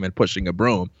no shame in pushing a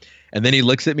broom. And then he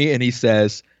looks at me and he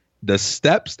says, the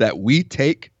steps that we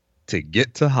take to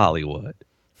get to Hollywood.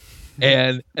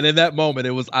 And in that moment,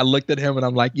 I looked at him and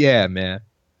I'm like, yeah, man.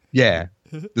 Yeah.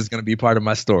 This is going to be part of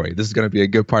my story. This is going to be a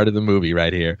good part of the movie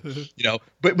right here.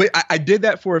 But I did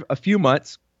that for a few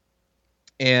months.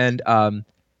 And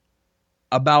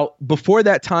about before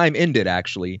that time ended,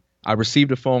 actually, I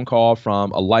received a phone call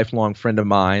from a lifelong friend of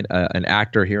mine, an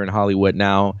actor here in Hollywood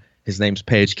now. His name's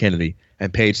Paige Kennedy.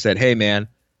 And Paige said, hey, man,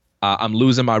 I'm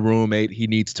losing my roommate. He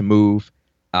needs to move.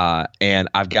 And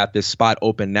I've got this spot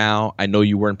open now. I know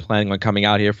you weren't planning on coming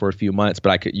out here for a few months,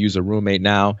 but I could use a roommate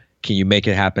now. Can you make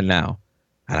it happen now?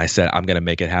 And I said, I'm going to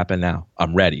make it happen now.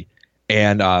 I'm ready.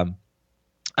 And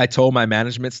I told my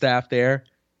management staff there,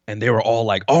 and they were all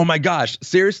like, oh, my gosh,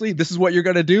 seriously? This is what you're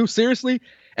going to do? Seriously?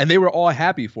 And they were all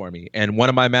happy for me. And one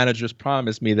of my managers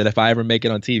promised me that if I ever make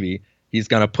it on TV, he's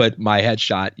going to put my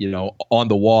headshot, on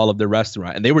the wall of the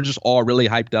restaurant. And they were just all really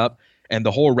hyped up. And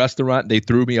the whole restaurant, they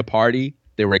threw me a party.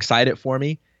 They were excited for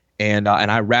me. And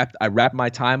I wrapped my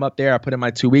time up there. I put in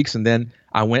my 2 weeks, and then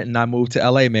I went and I moved to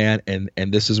LA, man. And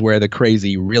this is where the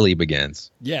crazy really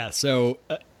begins. Yeah. So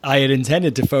I had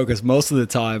intended to focus most of the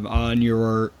time on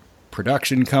your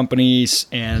production companies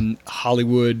and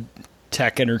Hollywood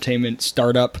tech entertainment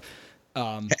startup.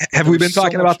 Have we been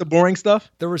talking about the boring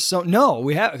stuff? No,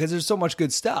 we haven't, because there's so much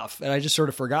good stuff, and I just sort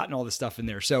of forgotten all the stuff in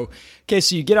there. So, okay,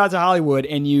 so you get out to Hollywood,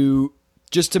 and you,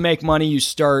 just to make money, you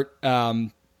start,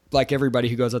 like everybody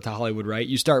who goes out to Hollywood, right?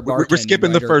 You start bartending. We're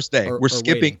skipping the first day.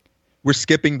 We're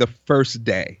skipping the first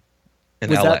day in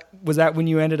LA. Was that when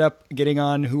you ended up getting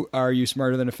on Who Are You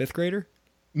Smarter Than a Fifth Grader?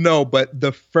 No, but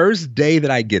the first day that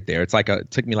I get there,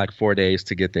 it took me like 4 days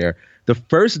to get there. The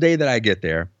first day that I get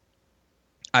there,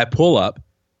 I pull up.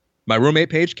 My roommate,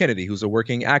 Paige Kennedy, who's a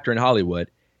working actor in Hollywood,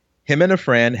 him and a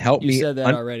friend helped me. You said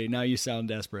that already. Now you sound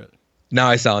desperate. Now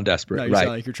I sound desperate, now you right?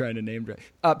 Sound like you're trying to name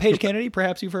drop. Paige Kennedy,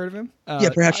 perhaps you've heard of him. Yeah,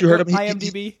 perhaps you heard of him.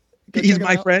 IMDb. He's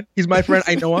my friend. He's my friend.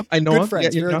 I know him. Good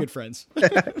friends. Yeah, very good friends.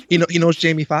 He knows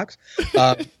Jamie Foxx.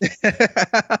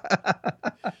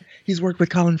 He's worked with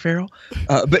Colin Farrell.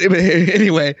 But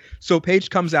anyway, so Paige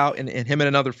comes out, and him and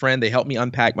another friend, they help me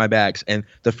unpack my bags. And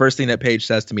the first thing that Paige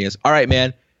says to me is, all right,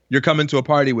 man, you're coming to a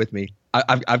party with me.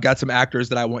 I've got some actors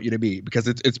that I want you to meet, because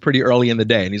it's pretty early in the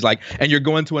day. And he's like, and you're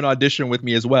going to an audition with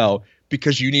me as well,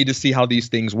 because you need to see how these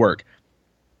things work.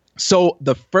 So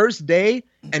the first day,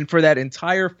 and for that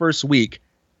entire first week,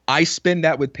 I spend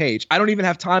that with Paige. I don't even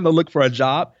have time to look for a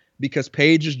job, because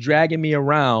Paige is dragging me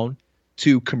around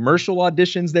to commercial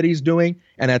auditions that he's doing.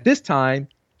 And at this time,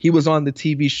 he was on the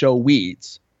TV show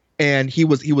Weeds, and he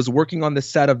was working on the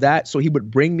set of that. So he would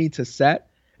bring me to set.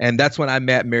 And that's when I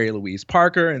met Mary Louise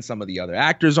Parker and some of the other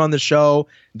actors on the show.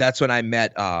 That's when I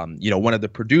met, one of the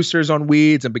producers on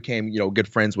Weeds, and became, good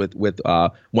friends with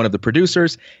one of the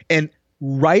producers. And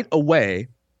right away,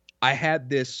 I had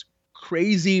this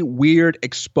crazy, weird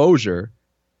exposure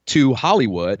to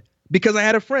Hollywood, because I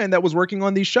had a friend that was working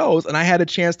on these shows, and I had a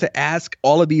chance to ask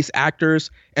all of these actors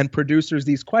and producers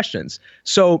these questions.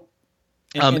 So,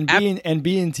 being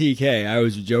TK, I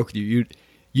always joke with you,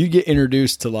 you'd get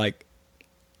introduced to, like,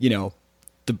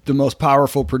 the most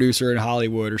powerful producer in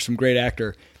Hollywood or some great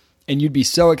actor, and you'd be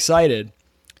so excited.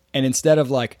 And instead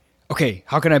of like, okay,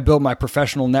 how can I build my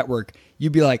professional network?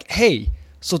 You'd be like, hey,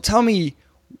 so tell me,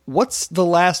 what's the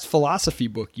last philosophy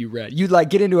book you read? You'd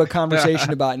like get into a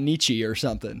conversation about Nietzsche or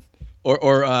something.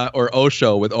 Or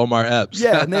Osho with Omar Epps.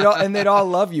 Yeah, and they'd all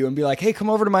love you and be like, hey, come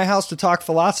over to my house to talk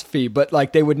philosophy. But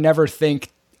like, they would never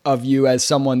think of you as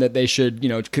someone that they should,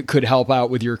 could help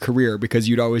out with your career, because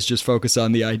you'd always just focus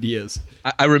on the ideas.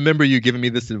 I remember you giving me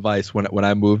this advice when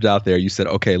I moved out there. You said,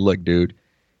 okay, look, dude,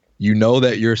 you know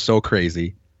that you're so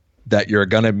crazy that you're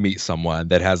going to meet someone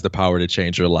that has the power to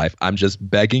change your life. I'm just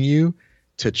begging you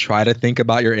to try to think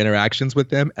about your interactions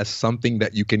with them as something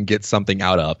that you can get something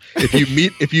out of.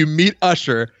 If you meet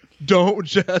Usher, don't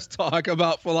just talk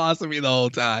about philosophy the whole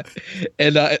time.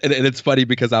 And it's funny,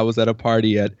 because I was at a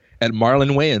party at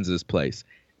Marlon Wayans' place,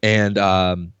 and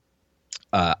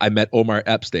I met Omar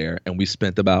Epps there, and we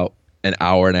spent about an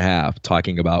hour and a half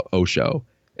talking about Osho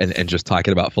and just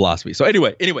talking about philosophy. So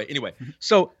anyway.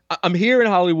 So I'm here in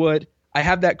Hollywood. I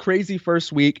have that crazy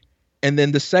first week, and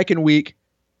then the second week,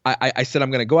 I said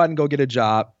I'm gonna go out and go get a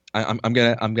job. I'm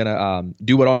gonna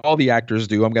do what all the actors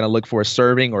do. I'm gonna look for a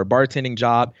serving or a bartending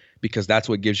job because that's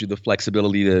what gives you the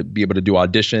flexibility to be able to do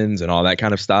auditions and all that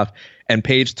kind of stuff. And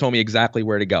Paige told me exactly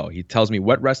where to go. He tells me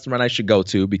what restaurant I should go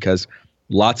to because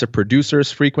lots of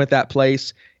producers frequent that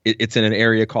place. It's in an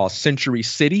area called Century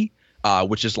City,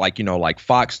 which is like, like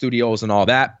Fox Studios and all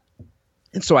that.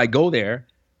 And so I go there,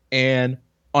 and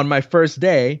on my first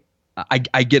day,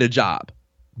 I get a job.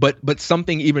 But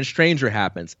something even stranger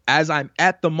happens. As I'm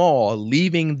at the mall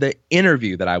leaving the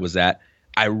interview that I was at,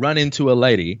 I run into a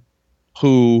lady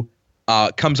who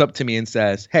comes up to me and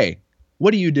says, "Hey,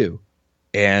 what do you do?"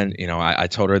 And, I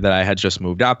told her that I had just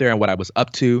moved out there and what I was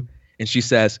up to. And she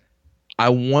says, "I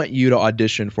want you to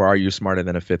audition for Are You Smarter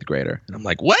Than a Fifth Grader?" And I'm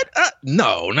like, "What?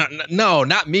 No,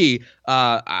 not me.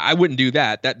 I wouldn't do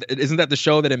that. Isn't that the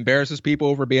show that embarrasses people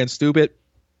over being stupid?"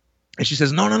 And she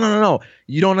says, no.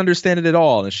 You don't understand it at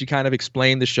all. And she kind of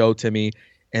explained the show to me.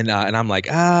 And I'm like,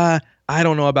 I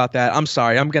don't know about that. I'm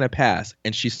sorry. I'm going to pass.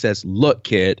 And she says, "Look,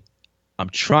 kid, I'm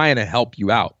trying to help you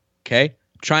out. Okay.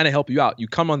 I'm trying to help you out. You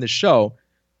come on the show,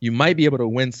 you might be able to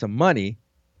win some money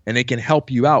and it can help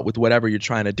you out with whatever you're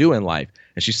trying to do in life."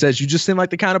 And she says, "You just seem like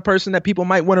the kind of person that people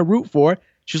might want to root for."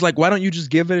 She's like, "Why don't you just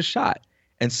give it a shot?"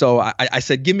 And so I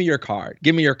said, "Give me your card.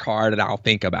 Give me your card and I'll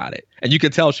think about it." And you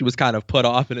could tell she was kind of put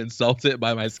off and insulted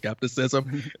by my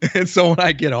skepticism. And so when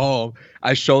I get home,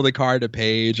 I show the card to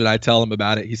Paige and I tell him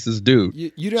about it. He says, "Dude,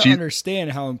 you don't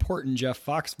understand how important Jeff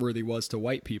Foxworthy was to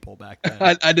white people back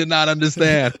then." I did not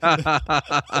understand.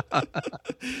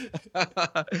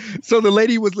 So the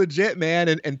lady was legit, man.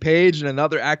 And Paige and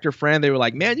another actor friend, they were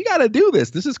like, "Man, you got to do this.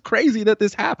 This is crazy that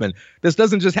this happened. This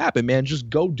doesn't just happen, man. Just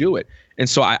go do it." And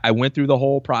so I went through the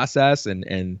whole process,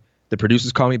 and the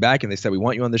producers called me back and they said, "We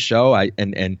want you on the show." I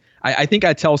think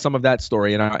I tell some of that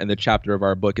story in the chapter of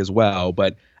our book as well.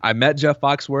 But I met Jeff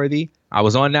Foxworthy. I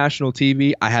was on national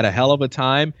TV. I had a hell of a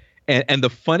time. And the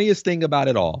funniest thing about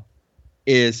it all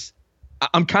is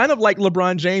I'm kind of like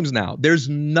LeBron James now. There's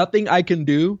nothing I can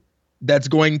do that's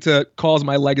going to cause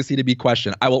my legacy to be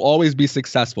questioned. I will always be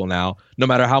successful now, no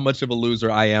matter how much of a loser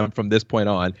I am from this point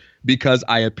on, because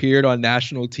I appeared on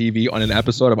national TV on an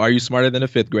episode of Are You Smarter Than a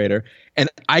Fifth Grader? And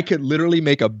I could literally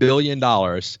make $1 billion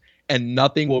and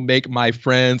nothing will make my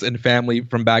friends and family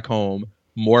from back home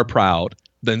more proud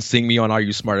than seeing me on Are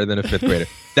You Smarter Than a Fifth Grader?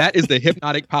 That is the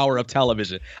hypnotic power of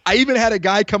television. I even had a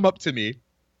guy come up to me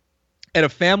at a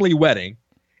family wedding,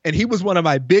 and he was one of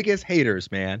my biggest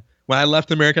haters, man. When I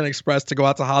left American Express to go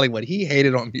out to Hollywood, he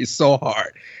hated on me so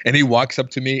hard. And he walks up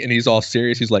to me and he's all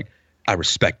serious. He's like, "I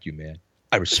respect you, man.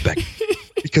 I respect you.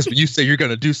 Because when you say you're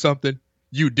going to do something,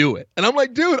 you do it." And I'm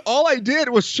like, "Dude, all I did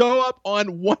was show up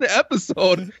on one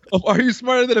episode of Are You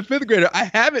Smarter Than a Fifth Grader? I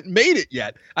haven't made it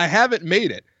yet. I haven't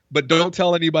made it. But don't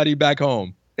tell anybody back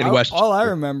home in Westchester." All I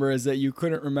remember is that you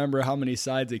couldn't remember how many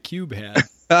sides a cube had.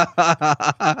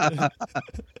 I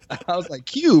was like,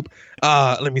 "Cube?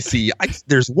 Let me see.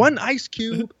 There's one ice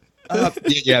cube."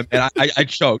 Yeah, man. I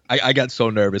choked. I got so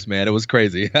nervous, man. It was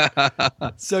crazy.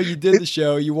 So you did the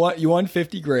show. You won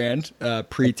 $50,000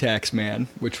 pre-tax, man,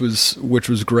 which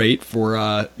was great for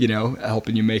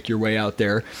helping you make your way out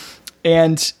there.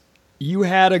 And you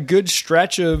had a good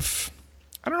stretch of,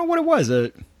 I don't know what it was,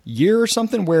 a year or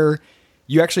something, where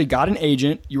you actually got an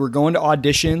agent. You were going to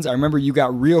auditions. I remember you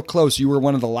got real close. You were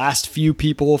one of the last few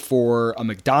people for a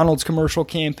McDonald's commercial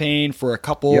campaign, for a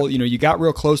couple. Yep. You got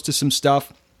real close to some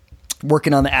stuff,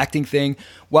 working on the acting thing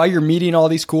while you're meeting all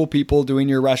these cool people, doing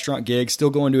your restaurant gigs,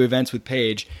 still going to events with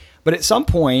Paige. But at some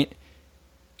point,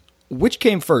 which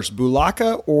came first,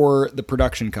 Bulaka or the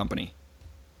production company?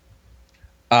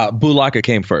 Bulaka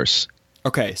came first.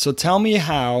 Okay, so tell me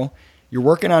how you're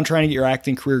working on trying to get your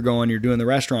acting career going. You're doing the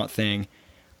restaurant thing.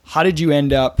 How did you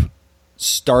end up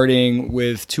starting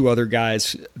with two other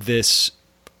guys this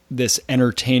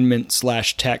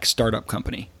entertainment/tech startup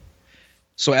company?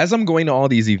 So as I'm going to all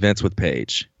these events with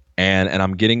Paige and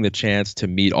I'm getting the chance to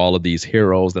meet all of these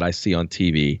heroes that I see on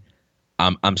TV,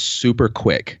 I'm super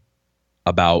quick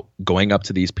about going up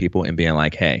to these people and being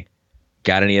like, "Hey,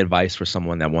 got any advice for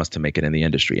someone that wants to make it in the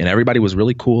industry?" And everybody was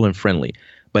really cool and friendly.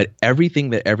 But everything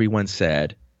that everyone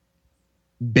said,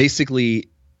 basically,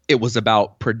 it was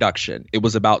about production. It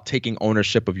was about taking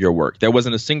ownership of your work. There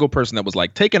wasn't a single person that was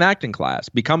like, "Take an acting class,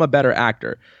 become a better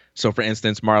actor." So for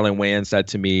instance, Marlon Wayans said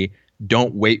to me,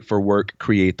 "Don't wait for work,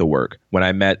 create the work." When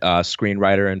I met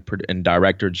screenwriter and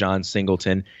director John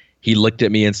Singleton, he looked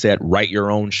at me and said, "Write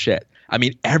your own shit." I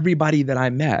mean, everybody that I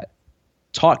met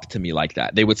talked to me like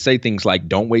that. They would say things like,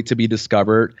 don't wait to be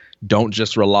discovered. Don't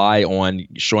just rely on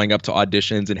showing up to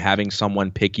auditions and having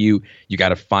someone pick you. You got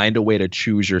to find a way to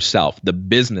choose yourself. The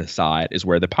business side is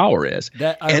where the power is.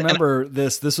 I remember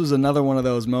this was another one of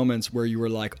those moments where you were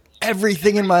like,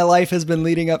 everything in my life has been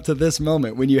leading up to this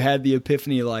moment, when you had the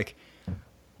epiphany, like,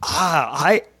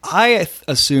 I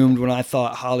assumed when I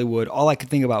thought Hollywood, all I could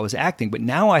think about was acting, but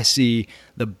now I see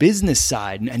the business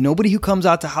side, and nobody who comes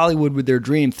out to Hollywood with their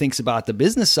dream thinks about the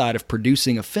business side of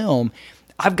producing a film.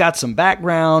 I've got some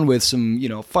background with some,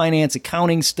 finance,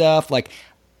 accounting stuff. Like,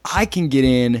 I can get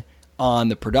in on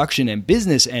the production and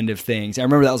business end of things. I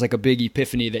remember that was like a big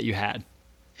epiphany that you had.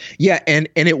 Yeah, and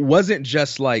it wasn't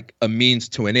just like a means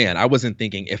to an end. I wasn't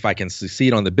thinking if I can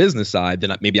succeed on the business side,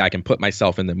 then maybe I can put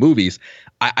myself in the movies.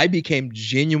 I became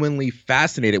genuinely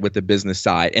fascinated with the business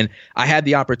side. And I had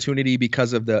the opportunity,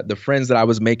 because of the friends that I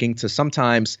was making, to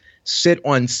sometimes sit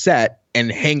on set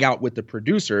and hang out with the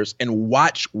producers and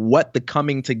watch what the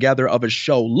coming together of a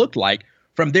show looked like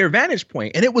from their vantage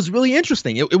point. And it was really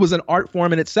interesting. It was an art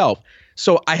form in itself.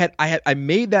 So I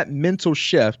made that mental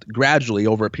shift gradually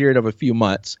over a period of a few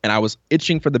months, and I was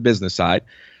itching for the business side.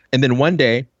 And then one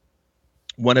day,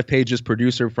 one of Paige's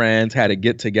producer friends had a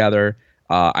get together.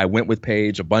 I went with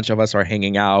Paige. A bunch of us are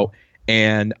hanging out,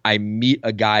 and I meet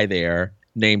a guy there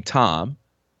named Tom,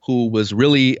 who was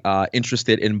really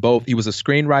interested in both. He was a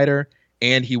screenwriter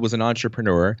and he was an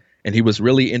entrepreneur, and he was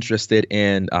really interested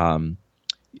in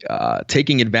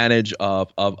taking advantage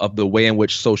of the way in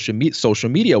which social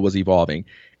media was evolving.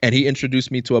 And he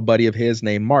introduced me to a buddy of his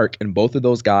named Mark, and both of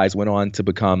those guys went on to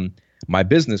become my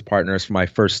business partners for my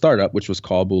first startup, which was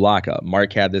called Bulaka.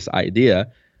 Mark had this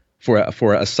idea for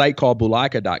a site called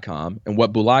bulaka.com. And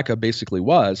what Bulaka basically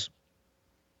was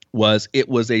it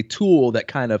was a tool that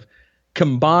kind of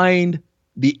combined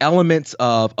the elements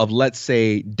of let's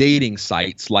say, dating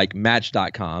sites like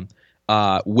Match.com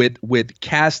with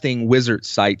casting wizard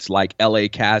sites like LA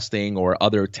Casting or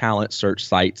other talent search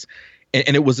sites.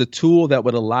 And it was a tool that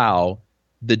would allow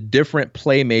the different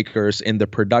playmakers in the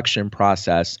production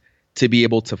process to be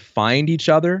able to find each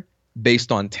other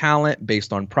based on talent,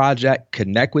 based on project,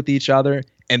 connect with each other,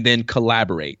 and then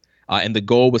collaborate. And the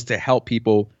goal was to help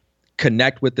people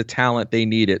connect with the talent they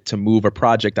needed to move a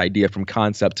project idea from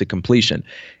concept to completion.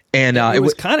 And it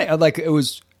was kind of like it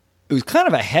was kind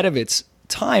of ahead of its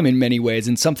time in many ways,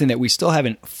 and something that we still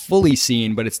haven't fully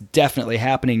seen, but it's definitely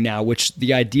happening now. Which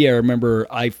the idea, I remember,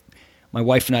 my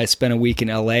wife and I spent a week in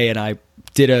LA, and I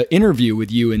did an interview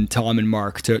with you and Tom and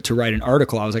Mark to write an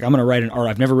article. I was like, I'm going to write an article.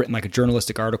 I've never written like a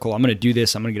journalistic article. I'm going to do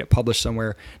this. I'm going to get it published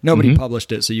somewhere. Nobody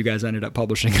published it, so you guys ended up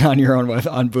publishing it on your own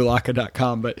on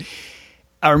bulaka.com. But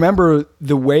I remember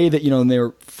the way that, they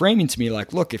were framing to me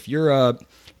like, look, if you're a,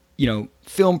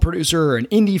 film producer or an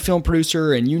indie film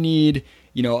producer and you need,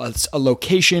 a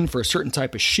location for a certain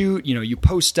type of shoot, you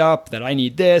post up that I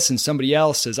need this, and somebody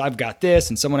else says I've got this,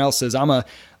 and someone else says I'm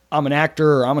an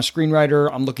actor or I'm a screenwriter,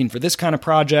 I'm looking for this kind of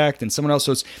project, and someone else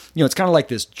says, it's kind of like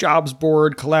this jobs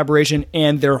board collaboration.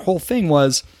 And their whole thing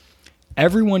was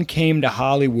everyone came to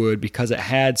Hollywood because it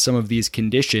had some of these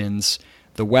conditions,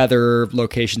 the weather,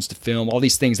 locations to film, all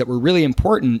these things that were really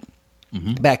important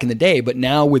back in the day. But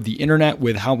now with the internet,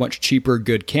 with how much cheaper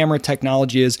good camera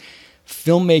technology is,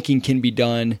 filmmaking can be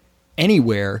done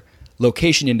anywhere,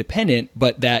 location independent,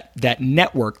 but that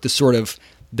network, the sort of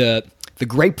the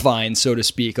grapevine, so to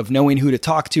speak, of knowing who to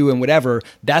talk to and whatever,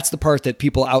 that's the part that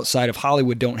people outside of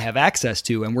Hollywood don't have access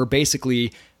to. And we're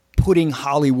basically putting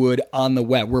Hollywood on the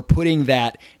web. We're putting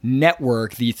that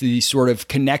network, the sort of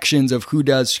connections of who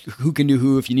can do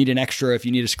who, if you need an extra, if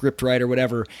you need a script writer,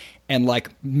 whatever, and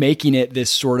like making it this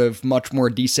sort of much more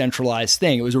decentralized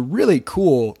thing. It was a really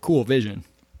cool vision.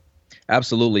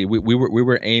 Absolutely. We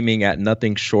were aiming at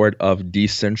nothing short of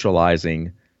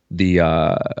decentralizing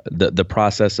the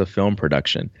process of film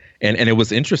production. And it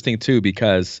was interesting too,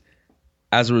 because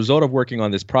as a result of working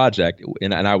on this project,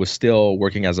 and I was still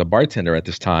working as a bartender at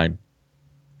this time,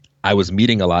 I was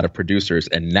meeting a lot of producers,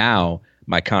 and now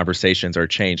my conversations are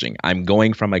changing. I'm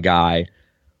going from a guy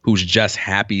who's just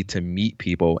happy to meet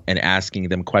people and asking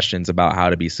them questions about how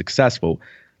to be successful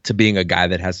to being a guy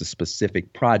that has a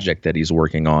specific project that he's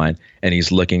working on, and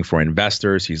he's looking for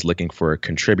investors, he's looking for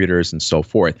contributors and so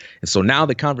forth. And so now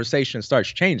the conversation starts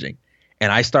changing,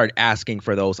 and I start asking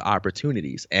for those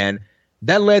opportunities. And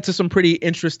that led to some pretty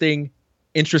interesting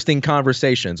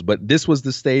conversations. But this was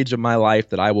the stage of my life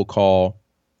that I will call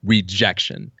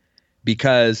rejection,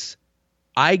 because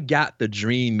I got the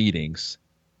dream meetings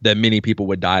that many people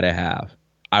would die to have.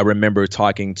 I remember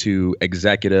talking to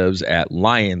executives at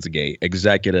Lionsgate,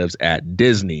 executives at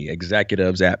Disney,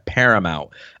 executives at Paramount.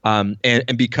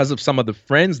 And because of some of the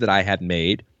friends that I had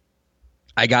made,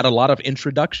 I got a lot of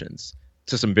introductions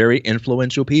to some very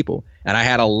influential people. And I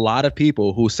had a lot of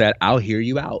people who said, I'll hear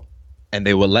you out. And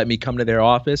they would let me come to their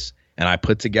office, and I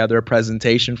put together a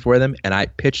presentation for them, and I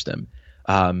pitched them.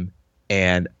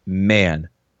 And man,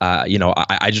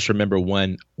 I just remember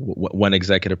one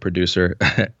executive producer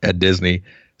at Disney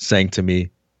saying to me,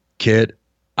 "Kid,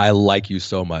 I like you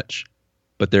so much,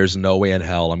 but there's no way in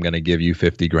hell I'm going to give you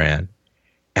 50 grand."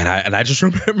 And I just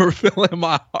remember feeling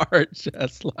my heart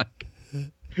just like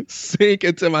sink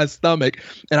into my stomach.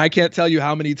 And I can't tell you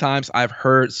how many times I've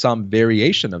heard some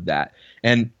variation of that.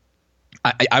 And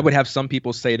I would have some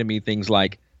people say to me things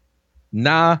like,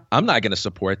 "Nah, I'm not going to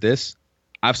support this.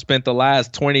 I've spent the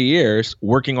last 20 years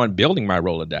working on building my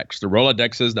Rolodex. The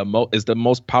Rolodex is the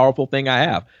most powerful thing I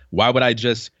have. Why would I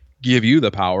just give you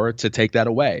the power to take that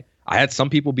away?" I had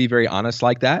some people be very honest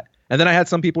like that. And then I had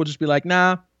some people just be like,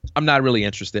 "Nah, I'm not really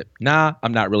interested. Nah,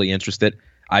 I'm not really interested."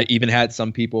 I even had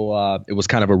some people, it was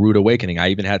kind of a rude awakening. I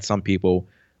even had some people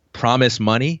promise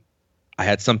money. I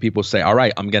had some people say, "All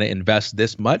right, I'm going to invest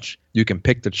this much. You can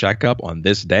pick the check up on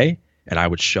this day." And I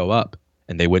would show up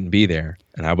and they wouldn't be there.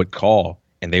 And I would call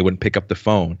and they wouldn't pick up the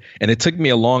phone. And it took me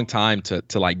a long time to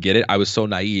like get it. I was so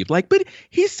naive. Like, but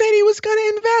he said he was going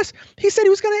to invest. He said he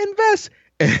was going to invest.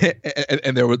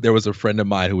 And there was a friend of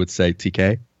mine who would say,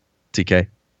 TK,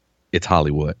 it's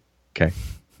Hollywood. Okay.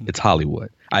 It's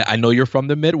Hollywood. I know you're from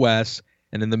the Midwest.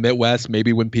 And in the Midwest,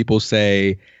 maybe when people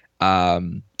say,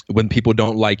 when people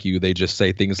don't like you, they just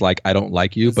say things like, "I don't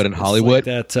like you." But in Hollywood,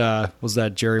 like that was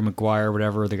that Jerry Maguire or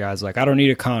whatever. The guy's like, "I don't need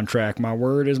a contract. My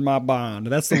word is my bond."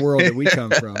 That's the world that we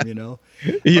come from, you know.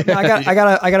 Yeah. I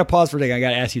gotta pause for a second. I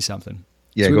gotta ask you something.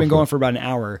 Yeah, so we've been going for about an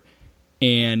hour,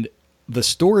 and the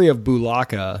story of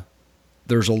Bulaka,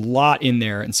 there's a lot in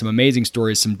there and some amazing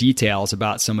stories, some details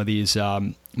about some of these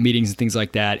meetings and things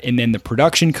like that. And then the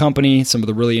production company, some of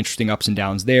the really interesting ups and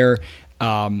downs there.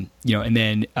 And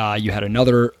then you had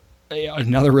another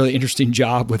really interesting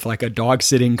job with like a dog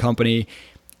sitting company.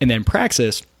 And then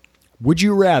Praxis. Would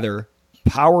you rather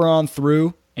power on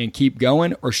through and keep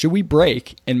going, or should we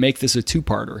break and make this a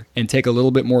two-parter and take a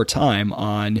little bit more time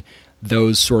on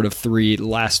those sort of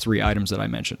last three items that I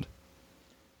mentioned?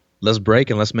 Let's break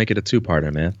and let's make it a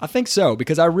two-parter, man. I think so,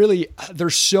 because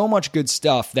there's so much good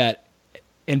stuff that,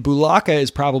 and Bulaka is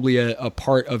probably a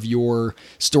part of your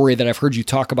story that I've heard you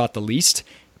talk about the least,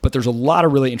 but there's a lot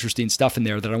of really interesting stuff in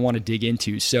there that I want to dig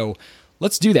into. So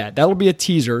let's do that. That'll be a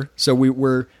teaser. So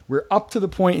we're up to the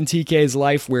point in TK's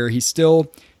life where he's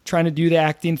still trying to do the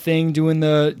acting thing, doing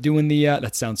the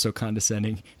that sounds so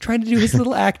condescending, trying to do his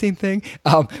little acting thing,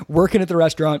 working at the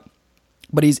restaurant.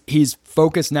 But he's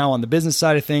focused now on the business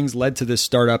side of things, led to this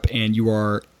startup, and you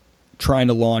are trying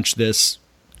to launch this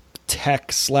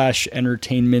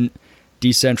tech/entertainment,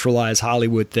 decentralized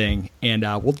Hollywood thing. And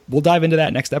we'll dive into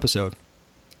that next episode.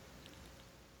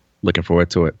 Looking forward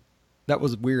to it. That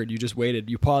was weird. You just waited.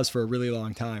 You paused for a really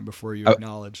long time before you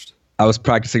acknowledged. I was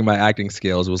practicing my acting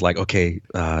skills. It was like, okay,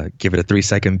 give it a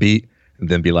 3-second beat, and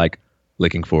then be like,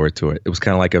 looking forward to it. It was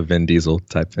kind of like a Vin Diesel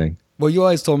type thing. Well, you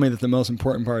always told me that the most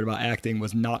important part about acting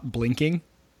was not blinking,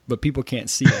 but people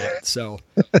can't see that. So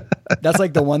that's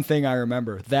like the one thing I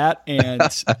remember. That and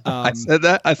I said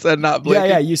that. I said not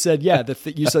blinking. Yeah. You said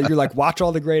you said you're like, watch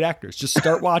all the great actors. Just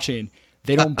start watching.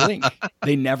 They don't blink.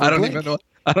 They never blink.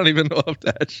 I don't even know if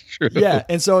that's true. Yeah,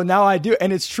 and so now I do,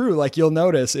 and it's true. Like you'll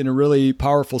notice in really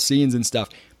powerful scenes and stuff,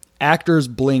 actors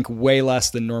blink way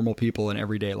less than normal people in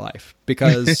everyday life,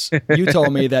 because you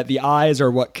told me that the eyes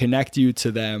are what connect you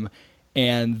to them.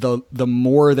 And the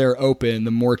more they're open,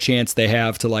 the more chance they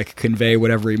have to like convey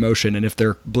whatever emotion. And if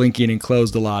they're blinking and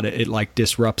closed a lot, it like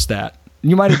disrupts that.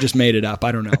 You might have just made it up.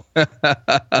 I don't know.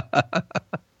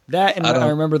 That, and I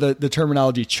remember the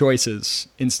terminology choices.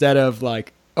 Instead of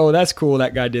like, "Oh, that's cool,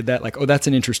 that guy did that." Like, "Oh, that's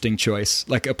an interesting choice."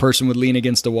 Like a person would lean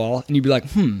against a wall and you'd be like,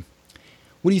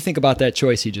 "What do you think about that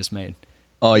choice he just made?"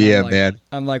 Oh yeah, like, man.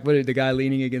 I'm like, "What, the guy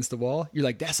leaning against the wall?" You're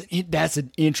like, that's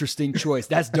an interesting choice.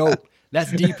 That's dope. That's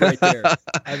deep right there.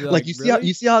 Like you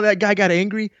see how that guy got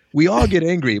angry? We all get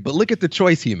angry, but look at the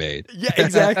choice he made. Yeah,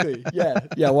 exactly.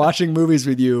 Yeah. Watching movies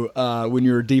with you when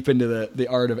you were deep into the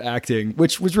art of acting,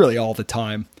 which was really all the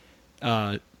time,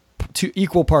 to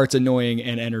equal parts annoying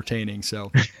and entertaining. So,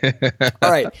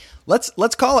 all right,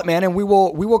 let's call it, man, and we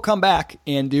will come back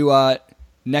and do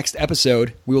next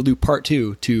episode. We will do part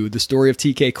 2 to the story of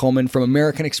TK Coleman from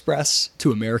American Express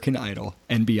to American Idol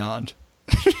and beyond.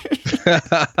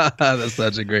 That's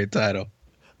such a great title.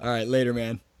 All right, later,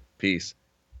 man. Peace.